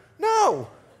her? No.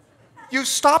 You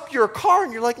stop your car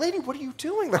and you're like, lady, what are you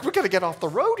doing? Like, we got to get off the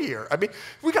road here. I mean,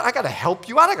 I got to help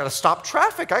you out. I got to stop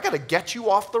traffic. I got to get you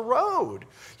off the road.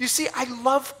 You see, I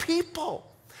love people.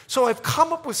 So I've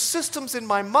come up with systems in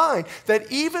my mind that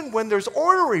even when there's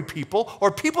ornery people or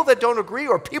people that don't agree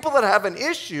or people that have an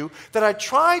issue, that I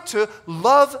try to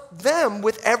love them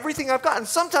with everything I've got. And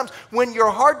sometimes when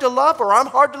you're hard to love or I'm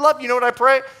hard to love, you know what I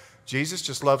pray? Jesus,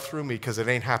 just love through me because it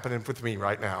ain't happening with me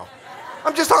right now.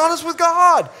 I'm just honest with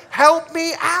God. Help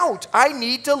me out. I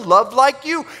need to love like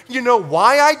you. You know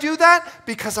why I do that?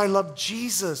 Because I love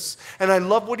Jesus and I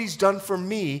love what he's done for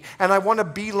me and I want to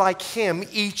be like him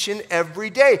each and every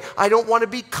day. I don't want to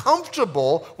be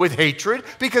comfortable with hatred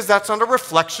because that's not a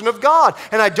reflection of God.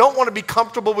 And I don't want to be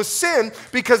comfortable with sin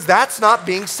because that's not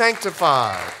being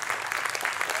sanctified.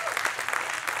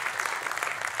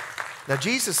 Now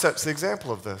Jesus sets the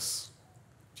example of this.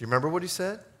 Do you remember what he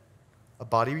said? A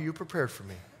body you prepared for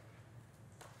me.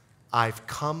 I've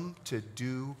come to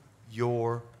do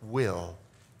your will,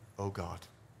 O God.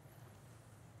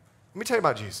 Let me tell you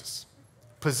about Jesus.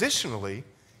 Positionally,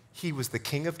 he was the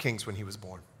King of Kings when he was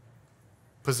born.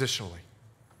 Positionally.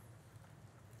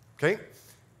 Okay?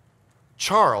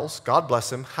 Charles, God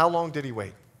bless him, how long did he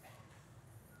wait?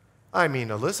 I mean,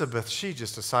 Elizabeth, she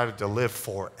just decided to live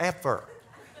forever.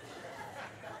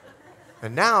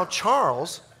 And now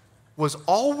Charles was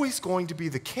always going to be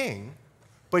the king,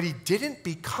 but he didn't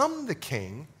become the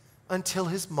king until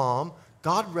his mom,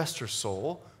 God rest her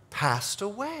soul, passed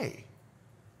away.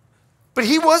 But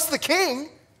he was the king.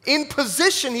 In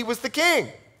position, he was the king.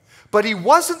 But he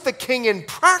wasn't the king in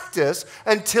practice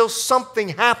until something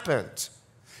happened.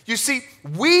 You see,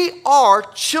 we are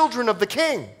children of the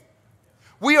king.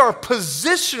 We are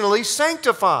positionally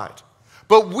sanctified.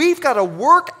 But we've got to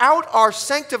work out our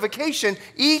sanctification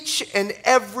each and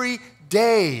every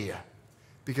day.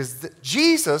 Because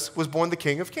Jesus was born the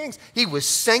King of Kings. He was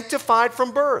sanctified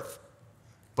from birth.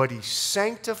 But he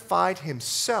sanctified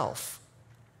himself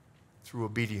through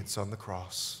obedience on the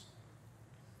cross.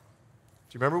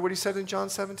 Do you remember what he said in John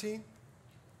 17?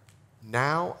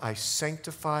 Now I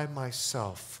sanctify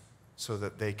myself so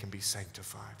that they can be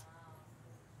sanctified.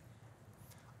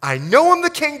 I know I'm the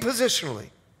king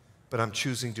positionally, but I'm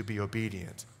choosing to be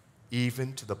obedient,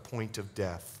 even to the point of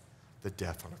death, the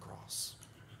death on a cross.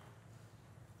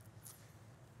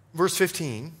 Verse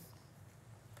 15,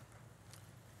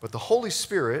 but the Holy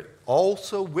Spirit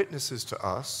also witnesses to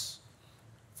us,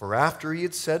 for after he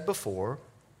had said before,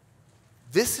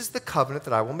 this is the covenant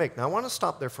that I will make. Now I want to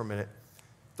stop there for a minute.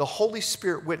 The Holy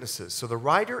Spirit witnesses. So the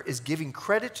writer is giving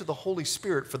credit to the Holy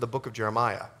Spirit for the book of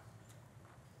Jeremiah,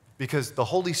 because the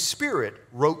Holy Spirit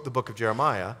wrote the book of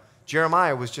Jeremiah.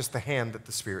 Jeremiah was just the hand that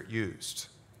the Spirit used.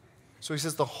 So he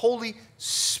says the Holy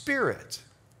Spirit.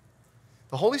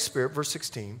 The Holy Spirit, verse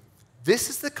 16, this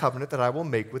is the covenant that I will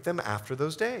make with them after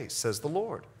those days, says the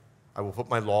Lord. I will put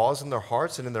my laws in their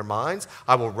hearts and in their minds.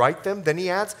 I will write them. Then he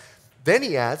adds,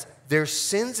 their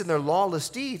sins and their lawless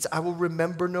deeds I will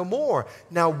remember no more.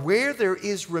 Now where there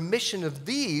is remission of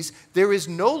these, there is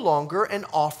no longer an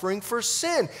offering for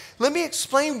sin. Let me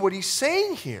explain what he's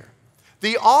saying here.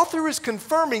 The author is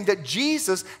confirming that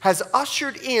Jesus has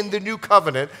ushered in the new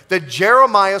covenant that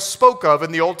Jeremiah spoke of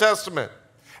in the Old Testament.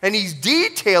 And he's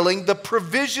detailing the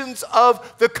provisions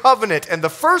of the covenant. And the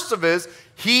first of it is,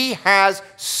 he has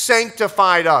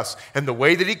sanctified us. And the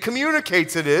way that he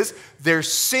communicates it is, their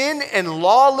sin and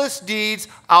lawless deeds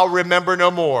I'll remember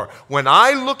no more. When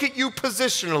I look at you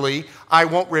positionally, I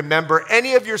won't remember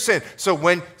any of your sin. So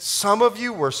when some of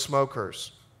you were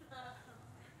smokers,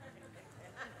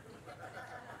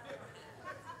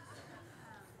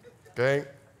 okay?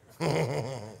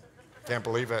 Can't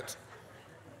believe it.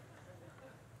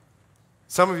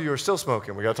 Some of you are still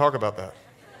smoking. We got to talk about that.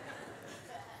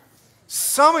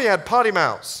 Some of you had potty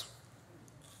mouths.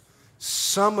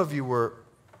 Some of you were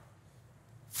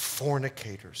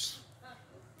fornicators.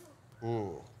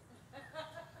 Ooh.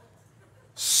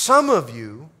 Some of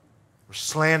you were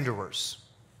slanderers.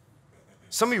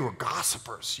 Some of you were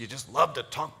gossipers. You just loved to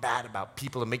talk bad about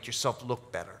people and make yourself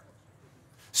look better.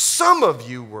 Some of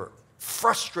you were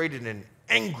frustrated and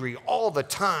angry all the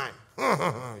time.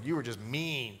 You were just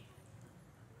mean.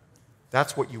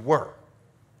 That's what you were.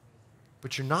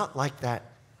 But you're not like that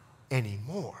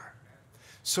anymore.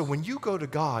 So when you go to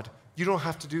God, you don't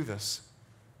have to do this.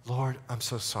 Lord, I'm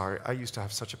so sorry. I used to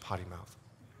have such a potty mouth.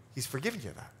 He's forgiven you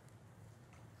of that.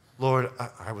 Lord,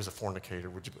 I was a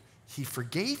fornicator. He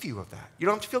forgave you of that. You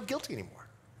don't have to feel guilty anymore.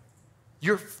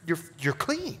 You're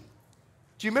clean.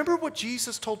 Do you remember what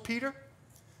Jesus told Peter?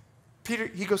 Peter,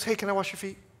 he goes, hey, can I wash your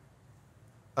feet?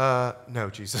 No,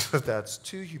 Jesus, that's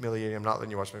too humiliating. I'm not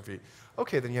letting you wash my feet.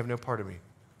 Okay, then you have no part of me.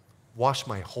 Wash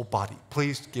my whole body.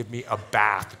 Please give me a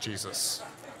bath, Jesus.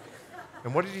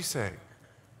 And what did he say?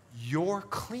 You're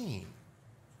clean.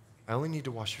 I only need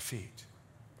to wash your feet.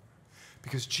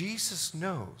 Because Jesus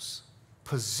knows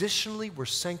positionally we're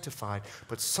sanctified,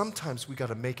 but sometimes we got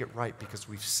to make it right because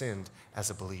we've sinned as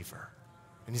a believer.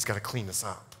 And he's got to clean us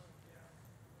up.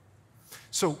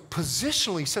 So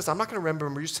positionally, he says, I'm not going to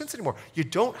remember your sins anymore. You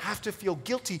don't have to feel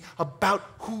guilty about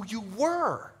who you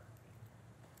were.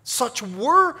 Such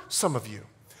were some of you.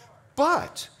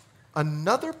 But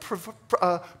another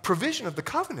provision of the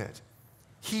covenant,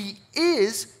 he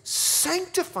is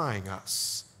sanctifying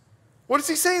us. What does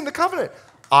he say in the covenant?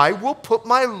 I will put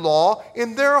my law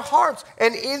in their hearts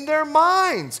and in their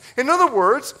minds. In other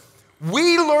words,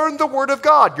 we learn the word of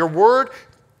God. Your word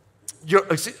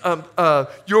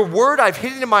I've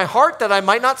hidden in my heart that I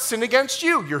might not sin against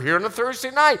you. You're here on a Thursday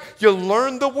night. You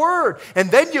learn the word. And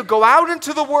then you go out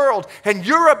into the world and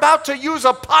you're about to use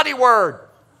a potty word.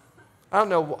 I don't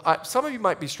know. Some of you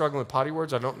might be struggling with potty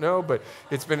words. I don't know, but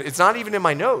it's not even in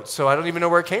my notes, so I don't even know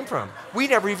where it came from. We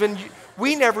never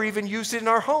even used it in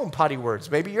our home, potty words.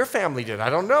 Maybe your family did.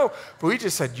 I don't know. But we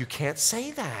just said, you can't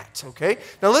say that, okay?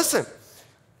 Now listen.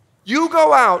 You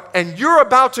go out and you're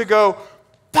about to go,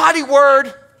 potty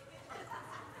word.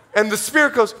 And the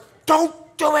Spirit goes, don't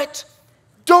do it.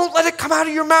 Don't let it come out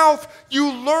of your mouth.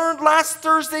 You learned last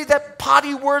Thursday that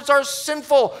potty words are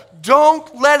sinful.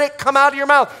 Don't let it come out of your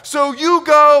mouth. So you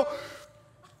go,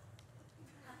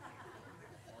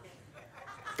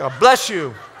 God bless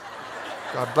you.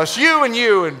 God bless you,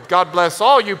 and God bless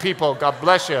all you people. God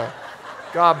bless you.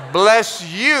 God bless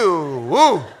you.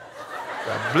 Woo.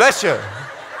 God bless you.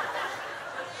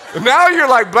 And now you're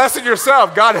like blessing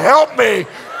yourself. God help me.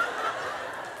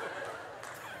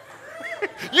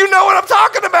 You know what I'm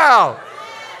talking about.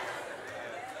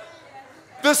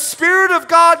 The Spirit of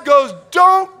God goes,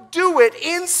 don't do it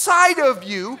inside of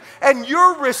you, and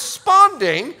you're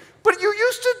responding, but you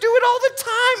used to do it all the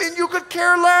time, and you could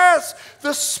care less.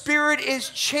 The Spirit is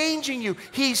changing you.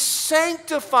 He's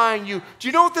sanctifying you. Do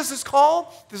you know what this is called?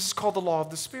 This is called the law of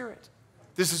the Spirit.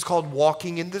 This is called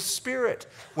walking in the Spirit,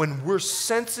 when we're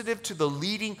sensitive to the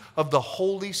leading of the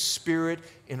Holy Spirit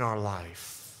in our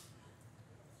life.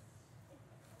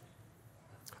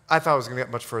 I thought I was going to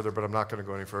get much further, but I'm not going to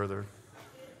go any further.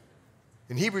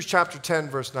 In Hebrews chapter 10,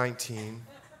 verse 19,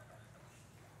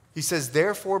 he says,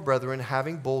 therefore, brethren,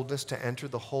 having boldness to enter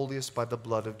the holiest by the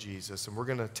blood of Jesus. And we're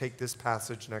going to take this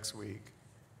passage next week.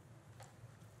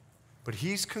 But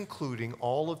he's concluding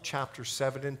all of chapter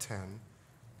 7 and 10,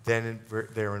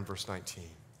 there in verse 19.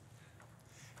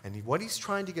 And what he's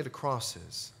trying to get across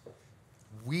is,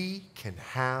 we can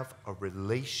have a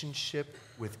relationship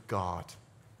with God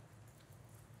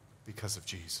because of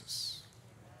Jesus.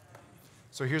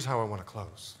 So here's how I want to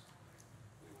close.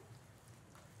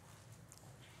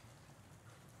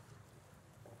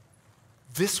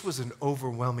 This was an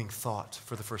overwhelming thought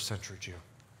for the first century Jew,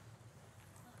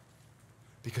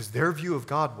 because their view of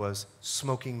God was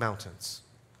smoking mountains.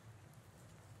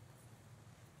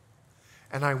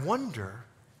 And I wonder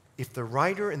if the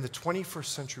writer in the 21st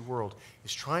century world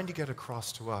is trying to get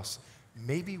across to us,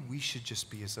 maybe we should just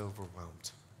be as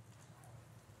overwhelmed.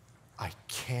 I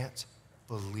can't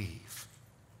believe,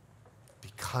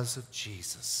 because of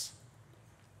Jesus,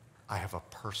 I have a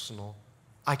personal,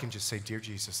 I can just say, dear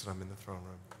Jesus, and I'm in the throne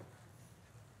room.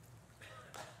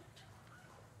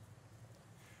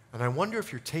 And I wonder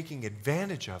if you're taking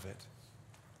advantage of it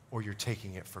or you're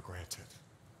taking it for granted.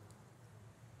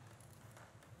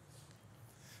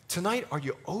 Tonight, are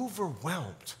you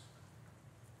overwhelmed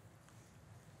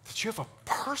that you have a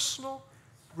personal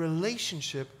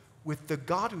relationship with the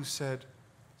God who said,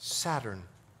 Saturn,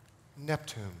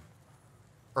 Neptune,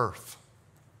 Earth,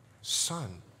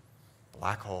 Sun,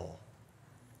 black hole,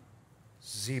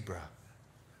 zebra,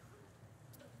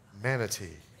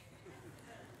 manatee,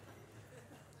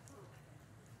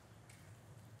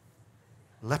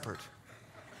 leopard,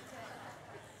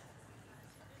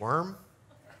 worm,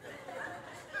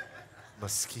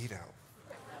 mosquito,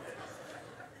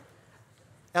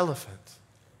 elephant,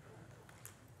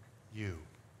 you.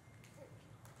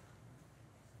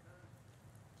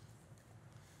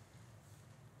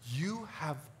 You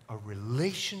have a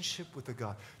relationship with a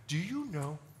God. Do you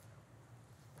know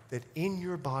that in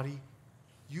your body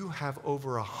you have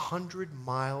over 100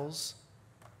 miles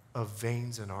of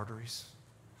veins and arteries?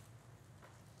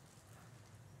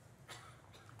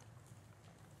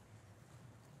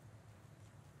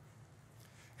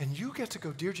 And you get to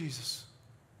go, dear Jesus,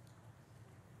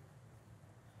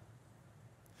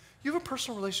 you have a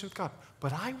personal relationship with God,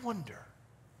 but I wonder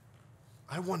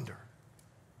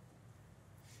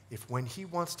if when he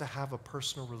wants to have a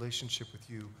personal relationship with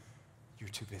you, you're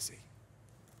too busy.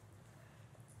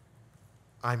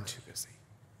 I'm too busy.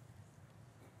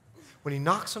 When he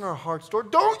knocks on our heart's door,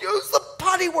 don't use the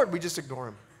potty word. We just ignore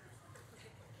him.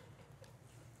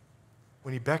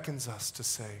 When he beckons us to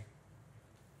say,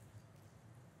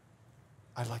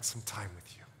 I'd like some time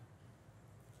with you.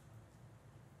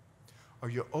 Are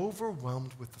you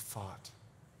overwhelmed with the thought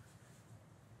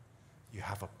you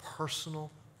have a personal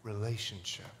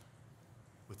relationship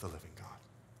with the living God?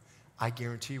 I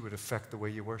guarantee it would affect the way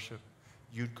you worship.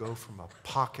 You'd go from a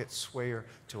pocket swayer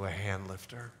to a hand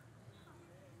lifter.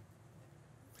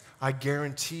 I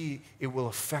guarantee it will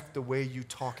affect the way you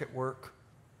talk at work.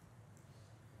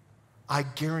 I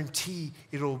guarantee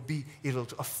it'll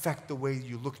affect the way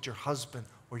you look at your husband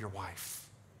or your wife.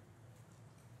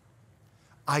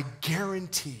 I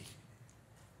guarantee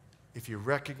if you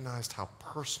recognized how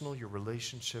personal your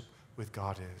relationship with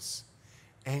God is,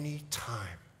 any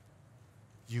time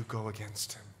you go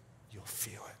against him, you'll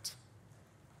feel it.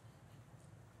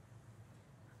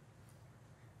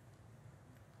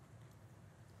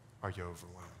 Are you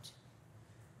overwhelmed?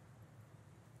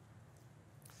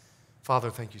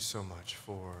 Father, thank you so much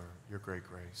for your great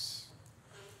grace.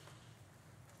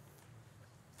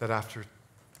 That after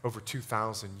over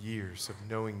 2,000 years of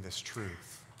knowing this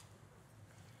truth,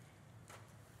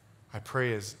 I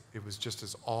pray as it was just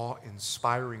as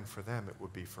awe-inspiring for them, it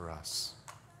would be for us.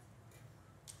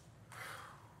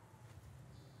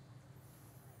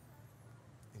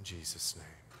 In Jesus' name.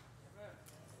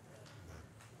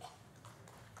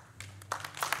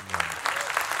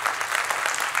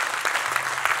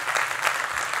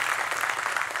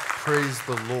 Praise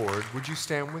the Lord. Would you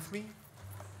stand with me?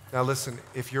 Now listen,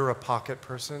 if you're a pocket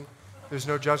person, there's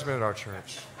no judgment at our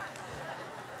church.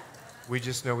 We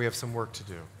just know we have some work to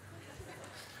do.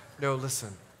 No,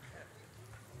 listen.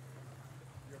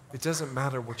 It doesn't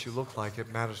matter what you look like.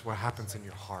 It matters what happens in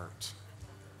your heart.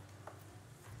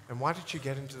 And why don't you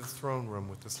get into the throne room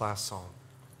with this last song?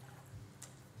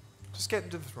 Just get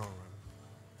into the throne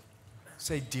room.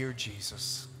 Say, "Dear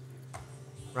Jesus,"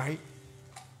 right?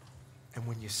 And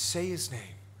when you say his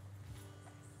name,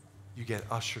 you get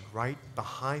ushered right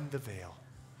behind the veil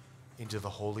into the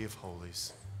Holy of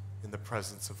Holies in the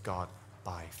presence of God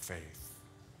by faith.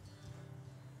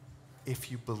 If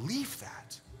you believe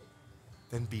that,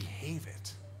 then behave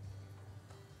it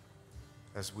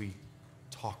as we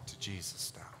talk to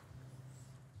Jesus now.